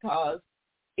one because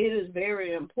it is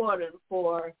very important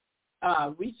for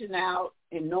reaching out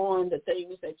and knowing the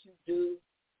things that you do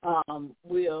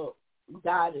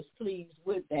God is pleased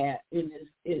with that, and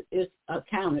it's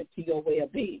accounted to your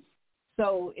well-being.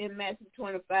 So in Matthew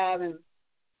 25 and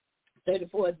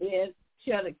 34, "Then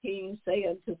shall the king say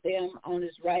unto them on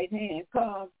his right hand,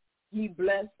 Come, ye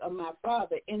blessed of my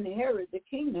Father, inherit the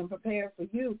kingdom prepared for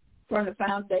you from the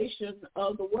foundation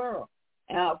of the world.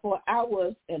 For I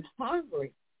was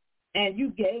hungry, and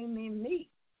you gave me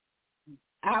meat.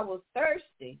 I was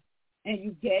thirsty, and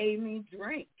you gave me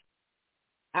drink.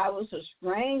 I was a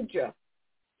stranger,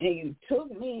 and you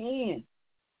took me in.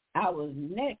 I was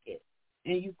naked,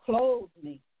 and you clothed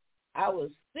me. I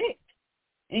was sick,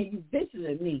 and you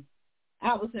visited me.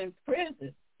 I was in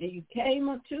prison, and you came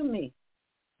unto me.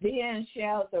 Then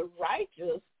shall the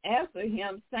righteous answer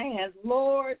him, saying,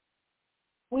 Lord,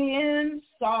 when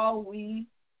saw we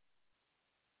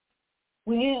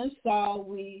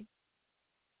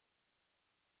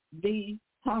thee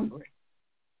hungry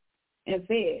and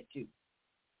fed you,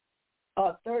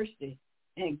 or thirsty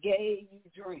and gave you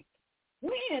drink?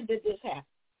 When did this happen?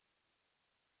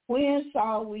 When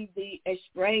saw we thee a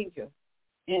stranger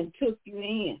and took you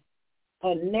in,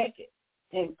 or naked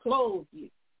and clothed you?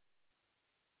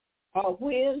 Or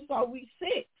when saw we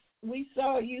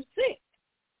saw you sick,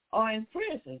 or in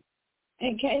prison,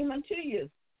 and came unto you?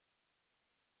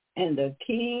 And the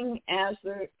king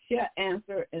shall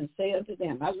answer and say unto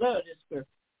them, I love this scripture,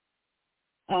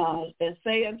 and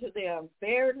say unto them,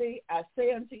 Verily I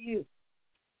say unto you,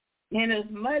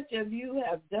 inasmuch as you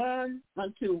have done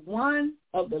unto one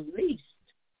of the least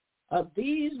of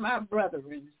these my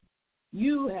brethren,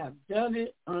 you have done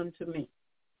it unto me.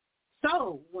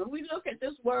 So when we look at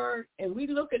this word and we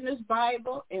look in this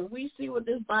Bible and we see what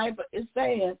this Bible is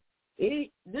saying,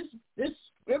 this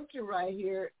scripture right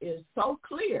here is so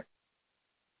clear.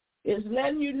 It's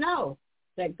letting you know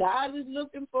that God is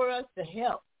looking for us to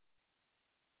help.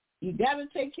 You got to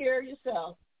take care of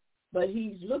yourself, but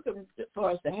he's looking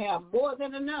for us to have more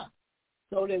than enough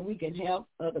so that we can help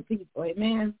other people.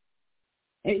 Amen.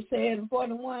 And he said in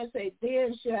 41, say,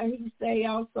 then shall he say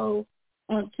also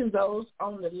unto those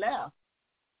on the left.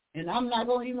 And I'm not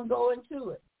going to even go into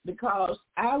it because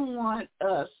I want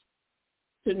us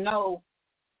to know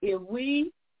if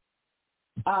we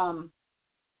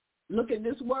look at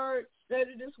this word,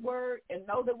 study this word, and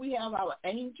know that we have our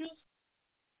angels,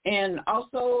 and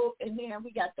then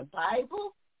we got the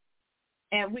Bible,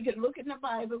 and we can look in the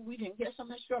Bible, we can get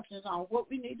some instructions on what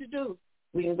we need to do.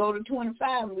 We can go to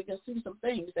 25 and we can see some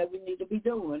things that we need to be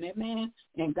doing, amen?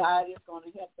 And God is going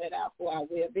to help that out for our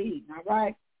well-being, all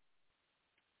right?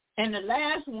 And the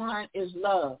last one is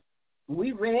love.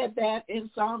 We read that in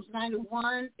Psalms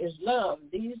 91 is love.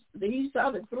 These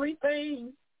are the three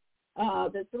things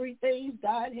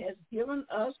God has given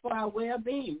us for our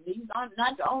well-being. These are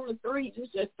not the only three,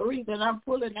 just the three that I'm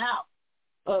pulling out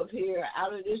of here,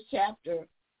 out of this chapter.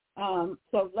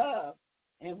 So love.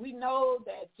 And we know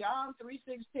that John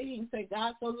 3:16 said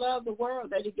God so loved the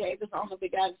world that he gave his only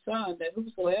begotten Son, that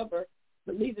whosoever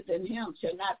believeth in him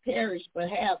shall not perish but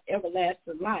have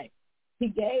everlasting life. He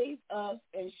gave us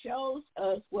and shows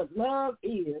us what love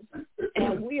is,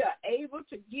 and we are able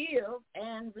to give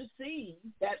and receive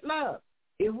that love.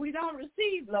 If we don't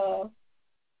receive love,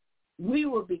 we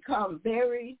will become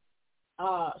very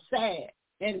sad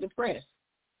and depressed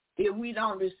if we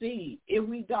don't receive, if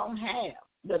we don't have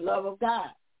the love of God.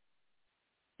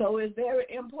 So it's very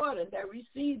important that we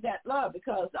receive that love,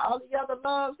 because all the other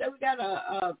loves that we got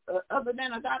other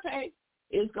than agape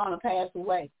is going to pass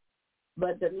away.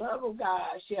 But the love of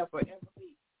God shall forever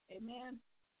be. Amen.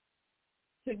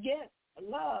 To get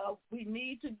love, we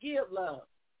need to give love.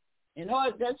 In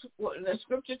order, that's what the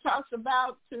scripture talks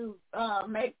about. To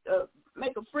make a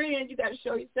friend, you got to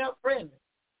show yourself friendly.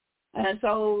 And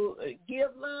so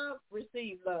give love,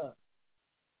 receive love.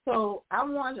 So I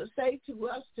want to say to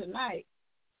us tonight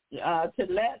to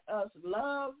let us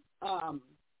love our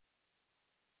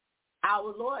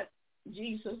Lord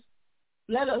Jesus.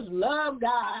 Let us love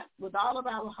God with all of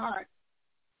our heart.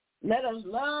 Let us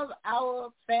love our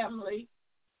family.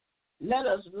 Let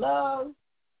us love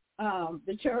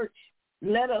the church.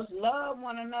 Let us love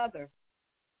one another.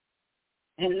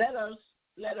 And let us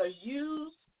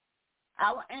use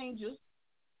our angels.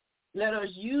 Let us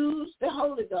use the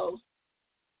Holy Ghost.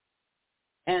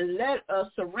 And let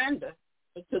us surrender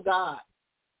to God.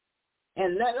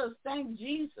 And let us thank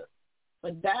Jesus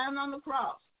for dying on the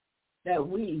cross that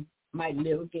we might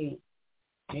live again.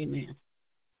 Amen.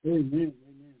 Amen.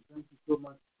 Amen. Thank you so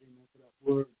much, amen, for that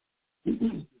word.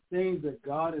 The things that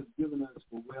God has given us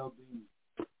for well-being.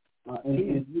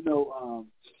 And you know,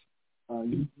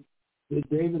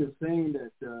 David is saying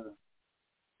that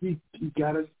he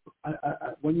got us.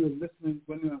 When you're listening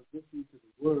to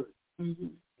the word,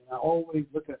 and I always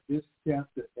look at this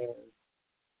chapter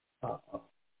as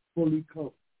fully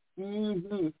covered.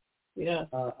 Mm-hmm. Yeah.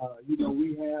 You know,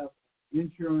 we have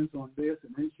insurance on this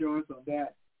and insurance on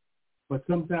that, but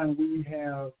sometimes we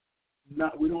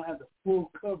don't have the full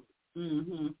coverage.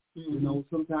 Mm-hmm. Mm-hmm. You know,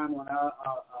 sometimes on our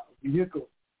vehicle,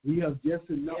 we have just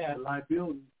enough for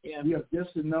liability. Yeah. We have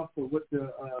just enough for what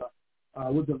the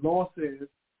law says,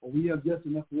 or we have just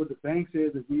enough for what the bank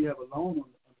says if we have a loan on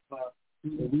the car.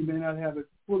 So we may not have it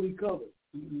fully covered.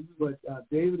 Mm-hmm. But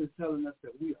David is telling us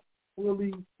that we are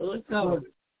fully covered.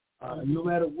 No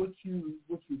matter what you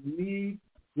need,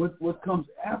 what comes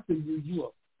after you, you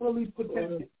are fully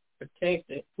protected.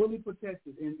 Fully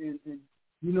protected. And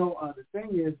you know, the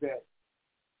thing is that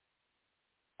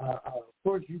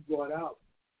first you brought out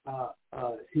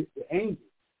the angels.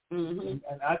 Mm-hmm.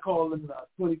 And I call them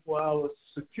 24-hour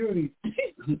security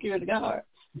guard.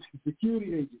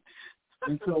 Security agents.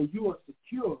 And so you are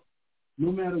secure.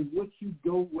 No matter what you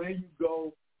go, where you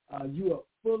go, you are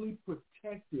fully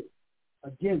protected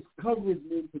against coverage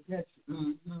and protection.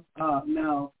 Mm-hmm.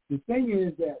 Now, the thing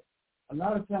is that a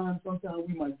lot of times, sometimes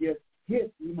we might get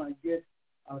hit, we might get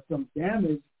some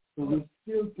damage, but we're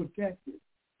still protected.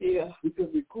 Yeah. We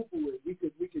could recuperate. We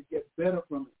could get better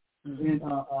from it. Mm-hmm. And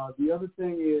the other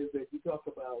thing is that you talk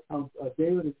about how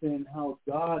David is saying how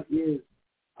God is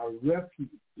a refuge.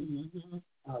 Mm-hmm.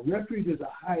 Refuge is a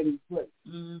hiding place.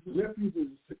 Mm-hmm. Refuge is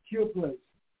a secure place.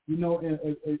 You know,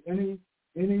 any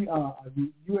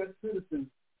U.S.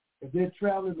 citizen, if they're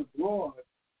traveling abroad,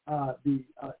 the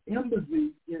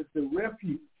embassy is the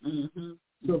refuge. Mm-hmm.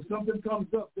 So if something comes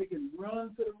up, they can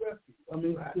run to the refuge. I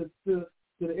mean, right. to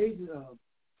the agent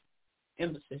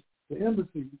embassy. The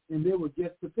embassy, and they will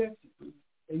get protection.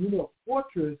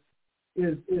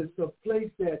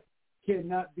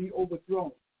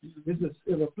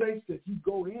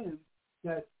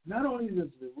 not only is it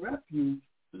a refuge,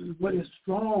 but it's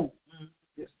strong.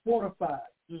 It's fortified.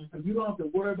 And you don't have to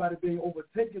worry about it being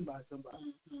overtaken by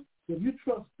somebody. So if you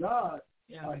trust God,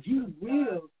 He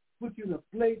will put you in a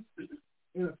place,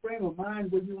 in a frame of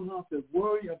mind where you don't have to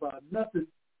worry about nothing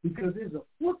because it's a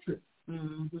fortress.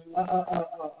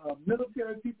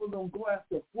 Military people don't go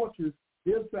after a fortress.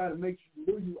 They'll try to make you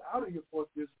lure you out of your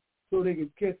fortress so they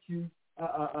can catch you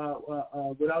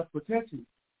without protection.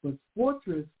 But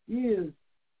fortress is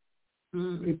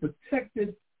a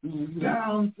protected,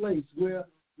 down place where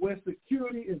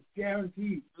security is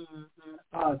guaranteed.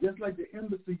 Just like the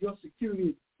embassy, your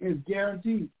security is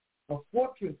guaranteed. A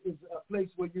fortress is a place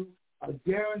where you are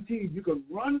guaranteed you can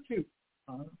run to,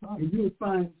 and you will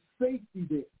find safety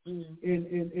there.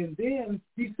 And then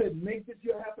he said, make this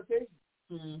your habitation.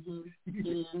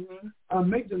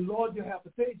 Make the Lord your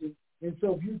habitation. And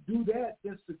so if you do that,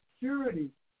 the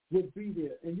security would be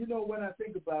there. And you know, when I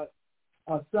think about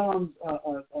Psalms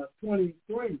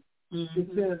 23, it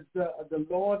says, the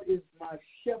Lord is my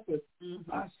shepherd,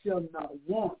 I shall not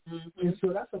want. And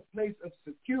so that's a place of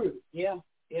security. You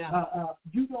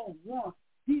don't want,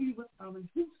 who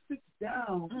sits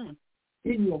down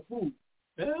in your food?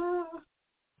 He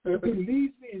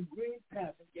leads me in green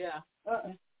pastures.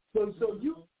 So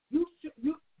you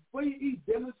when you eat,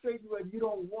 demonstrate what you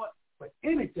don't want for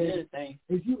anything.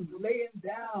 Is you laying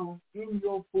down in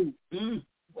your food.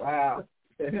 Wow.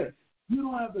 You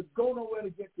don't have to go nowhere to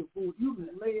get your food. You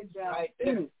can lay it down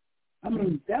in it. I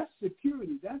mean, that's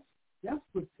security. That's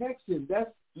protection.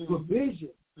 That's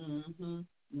provision. And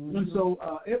so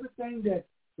everything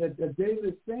that David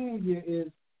is saying here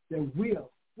is that we are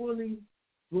fully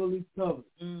covered.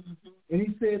 And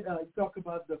he said, he talked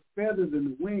about the feathers and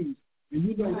the wings. And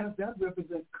you know that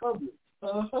represents coverage.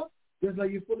 Just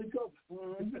like you're fully covered.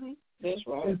 That's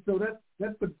right. And so that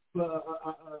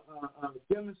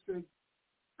demonstrates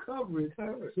coverage.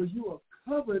 So you are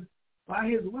covered by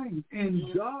his wings.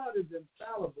 And God is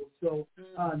infallible. So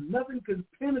nothing can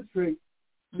penetrate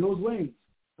those wings.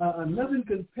 Nothing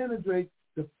can penetrate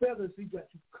the feathers he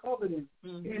got you covered in.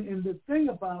 And the thing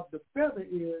about the feather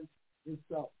is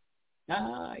soft.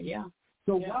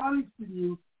 So while he's with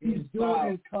you, he's doing it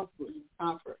in comfort.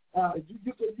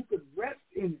 You could rest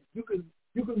in it.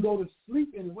 You can go to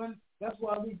sleep in it. That's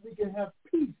why we can have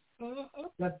peace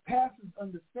that passes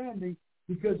understanding,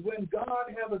 because when God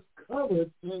has us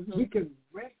covered, we can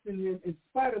rest in him in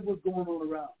spite of what's going on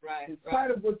around. In spite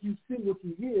of what you see, what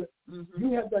you hear,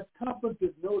 you have that comfort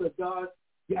to know that God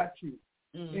got you.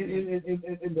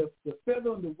 And the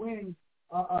feather on the wings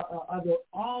are the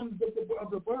arms of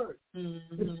the bird.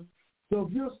 So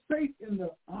if you're safe in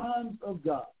the arms of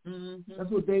God,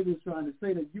 that's what David is trying to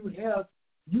say, that you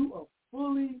are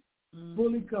fully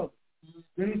covered.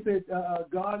 Then he said,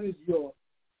 God is your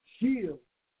shield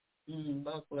and your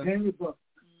buckler.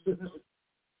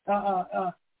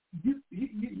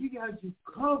 He got you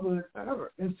covered,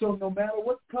 and so no matter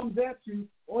what comes at you,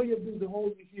 all you have to do is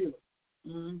hold your shield.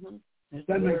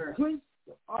 That may quench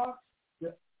the ox,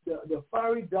 the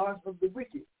fiery darts of the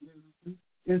wicked.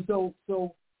 And so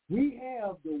we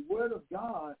have the word of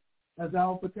God as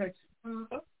our protection.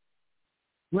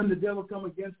 When the devil come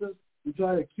against us, we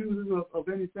try to accuse him of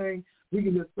anything, we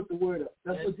can just put the word up.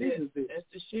 That's what Jesus did. That's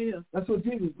the shield. That's what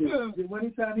Jesus did. When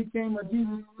he came at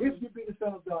Jesus, if you be the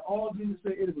Son of God, all Jesus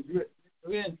said, it was written.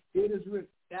 It is written.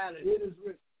 Got it. It is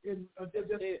written.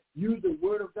 Just use the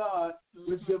word of God,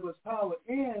 which gives us power.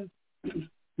 And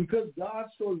because God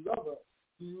so loved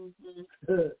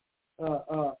us,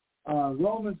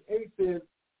 Romans 8 says,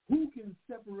 who can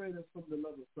separate us from the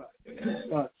love of Christ?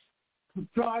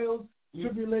 Trials,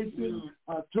 tribulation,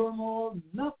 turmoil,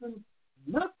 nothing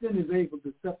is able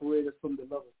to separate us from the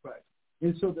love of Christ.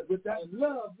 And so that with that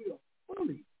love, we are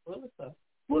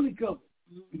fully covered.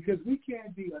 Because we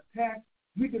can't be attacked.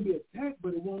 We can be attacked,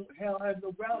 but it won't have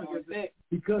no ground against it,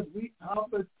 because we are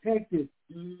protected.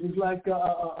 It's like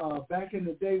back in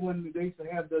the day when they used to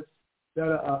have a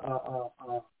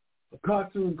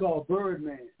cartoon called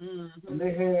Birdman, and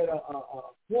they had a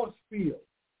force field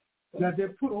that they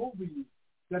put over you,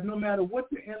 that no matter what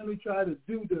the enemy try to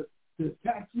do to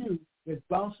attack you, it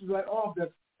bounces right off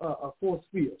that force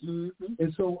field.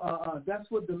 And so that's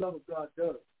what the love of God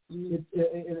does. And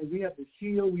we have the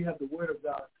shield, we have the word of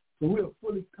God. So we are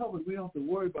fully covered. We don't have to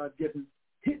worry about getting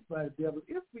hit by the devil.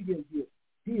 If we get hit,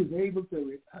 he is able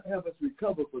to have us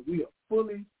recover, but we are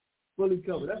fully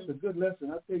covered. That's a good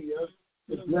lesson. I tell you,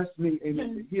 it blessed me,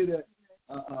 amen, to hear that.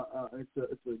 It's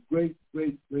a great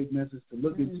message to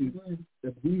look into,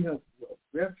 that we have a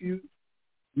refuge,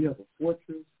 we have a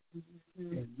fortress,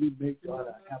 and we make God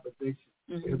our habitation.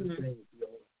 Everything is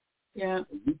yours. Yeah.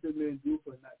 Weeping may endure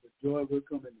for a night, but joy will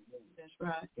come in the morning. That's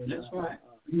right. And, That's right.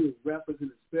 He is wrap us in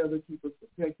his feather, keep us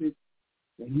protected,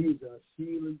 and he is our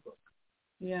shield and buckler.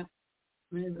 Yeah.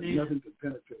 Nothing can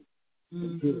penetrate.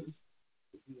 Mm-hmm.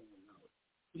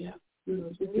 Yeah.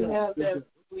 We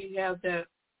have that.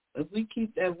 If we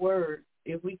keep that word,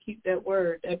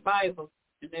 that Bible,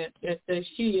 and that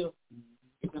shield,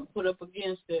 you can put up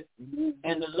against it,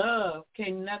 and the love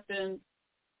can nothing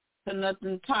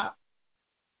top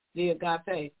the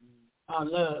agape, our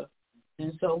love.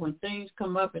 And so when things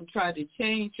come up and try to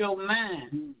change your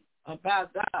mind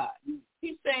about God,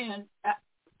 he's saying,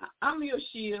 I'm your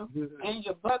shield and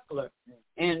your buckler,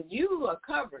 and you are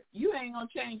covered. You ain't going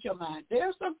to change your mind. There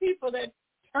are some people that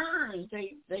turn,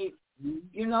 they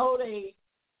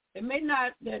may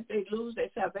not that they lose their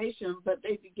salvation, but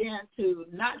they begin to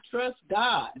not trust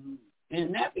God,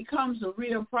 and that becomes a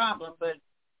real problem. But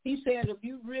he said, if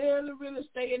you really, really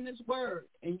stay in this word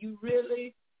and you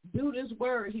really do this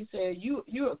word, he said, you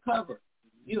are covered.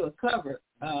 You are covered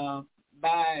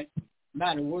by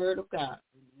the word of God.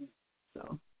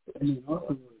 So, and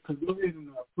also, go ahead and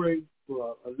pray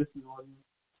for a listening audience,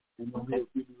 and then we'll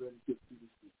be ready to do this.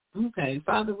 Okay,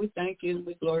 Father, we thank you and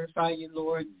we glorify you,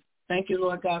 Lord. Thank you,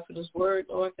 Lord God, for this word,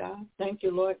 Lord God. Thank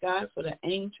you, Lord God, for the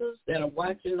angels that are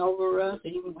watching over us,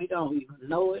 even we don't even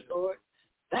know it, Lord.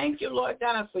 Thank you, Lord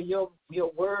God, for your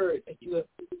word that you have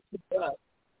put up,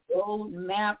 road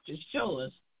map to show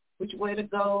us which way to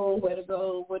go, what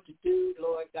to do,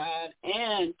 Lord God,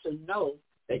 and to know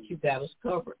that you got us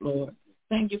covered, Lord.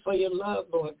 Thank you for your love,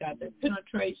 Lord God, that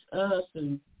penetrates us,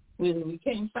 and when we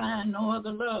can't find no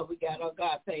other love, we got our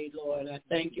God paid, Lord. I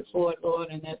thank you for it, Lord,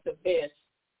 and that's the best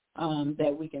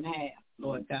that we can have,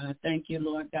 Lord God. Thank you,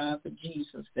 Lord God, for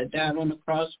Jesus that died on the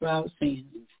cross for our sins.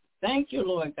 Thank you,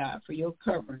 Lord God, for your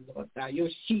covering, Lord God, your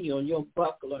shield, your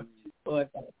buckler, Lord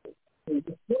God, for your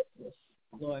goodness,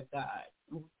 Lord God.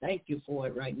 Thank you for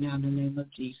it right now in the name of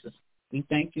Jesus. We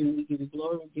thank you and we give you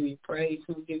glory, we give you praise,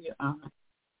 and we give you honor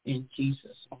in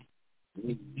Jesus' name.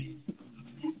 Amen.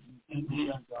 Amen.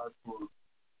 Thank God for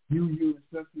you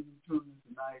accepting the children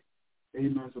tonight.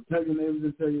 Amen. So tell your neighbors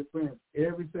and tell your friends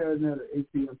every Saturday night at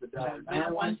 8 p.m. to dial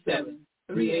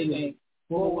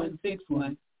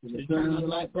 917-388-4161 to Turn on the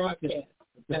Light broadcast.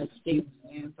 That's Stephen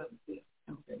and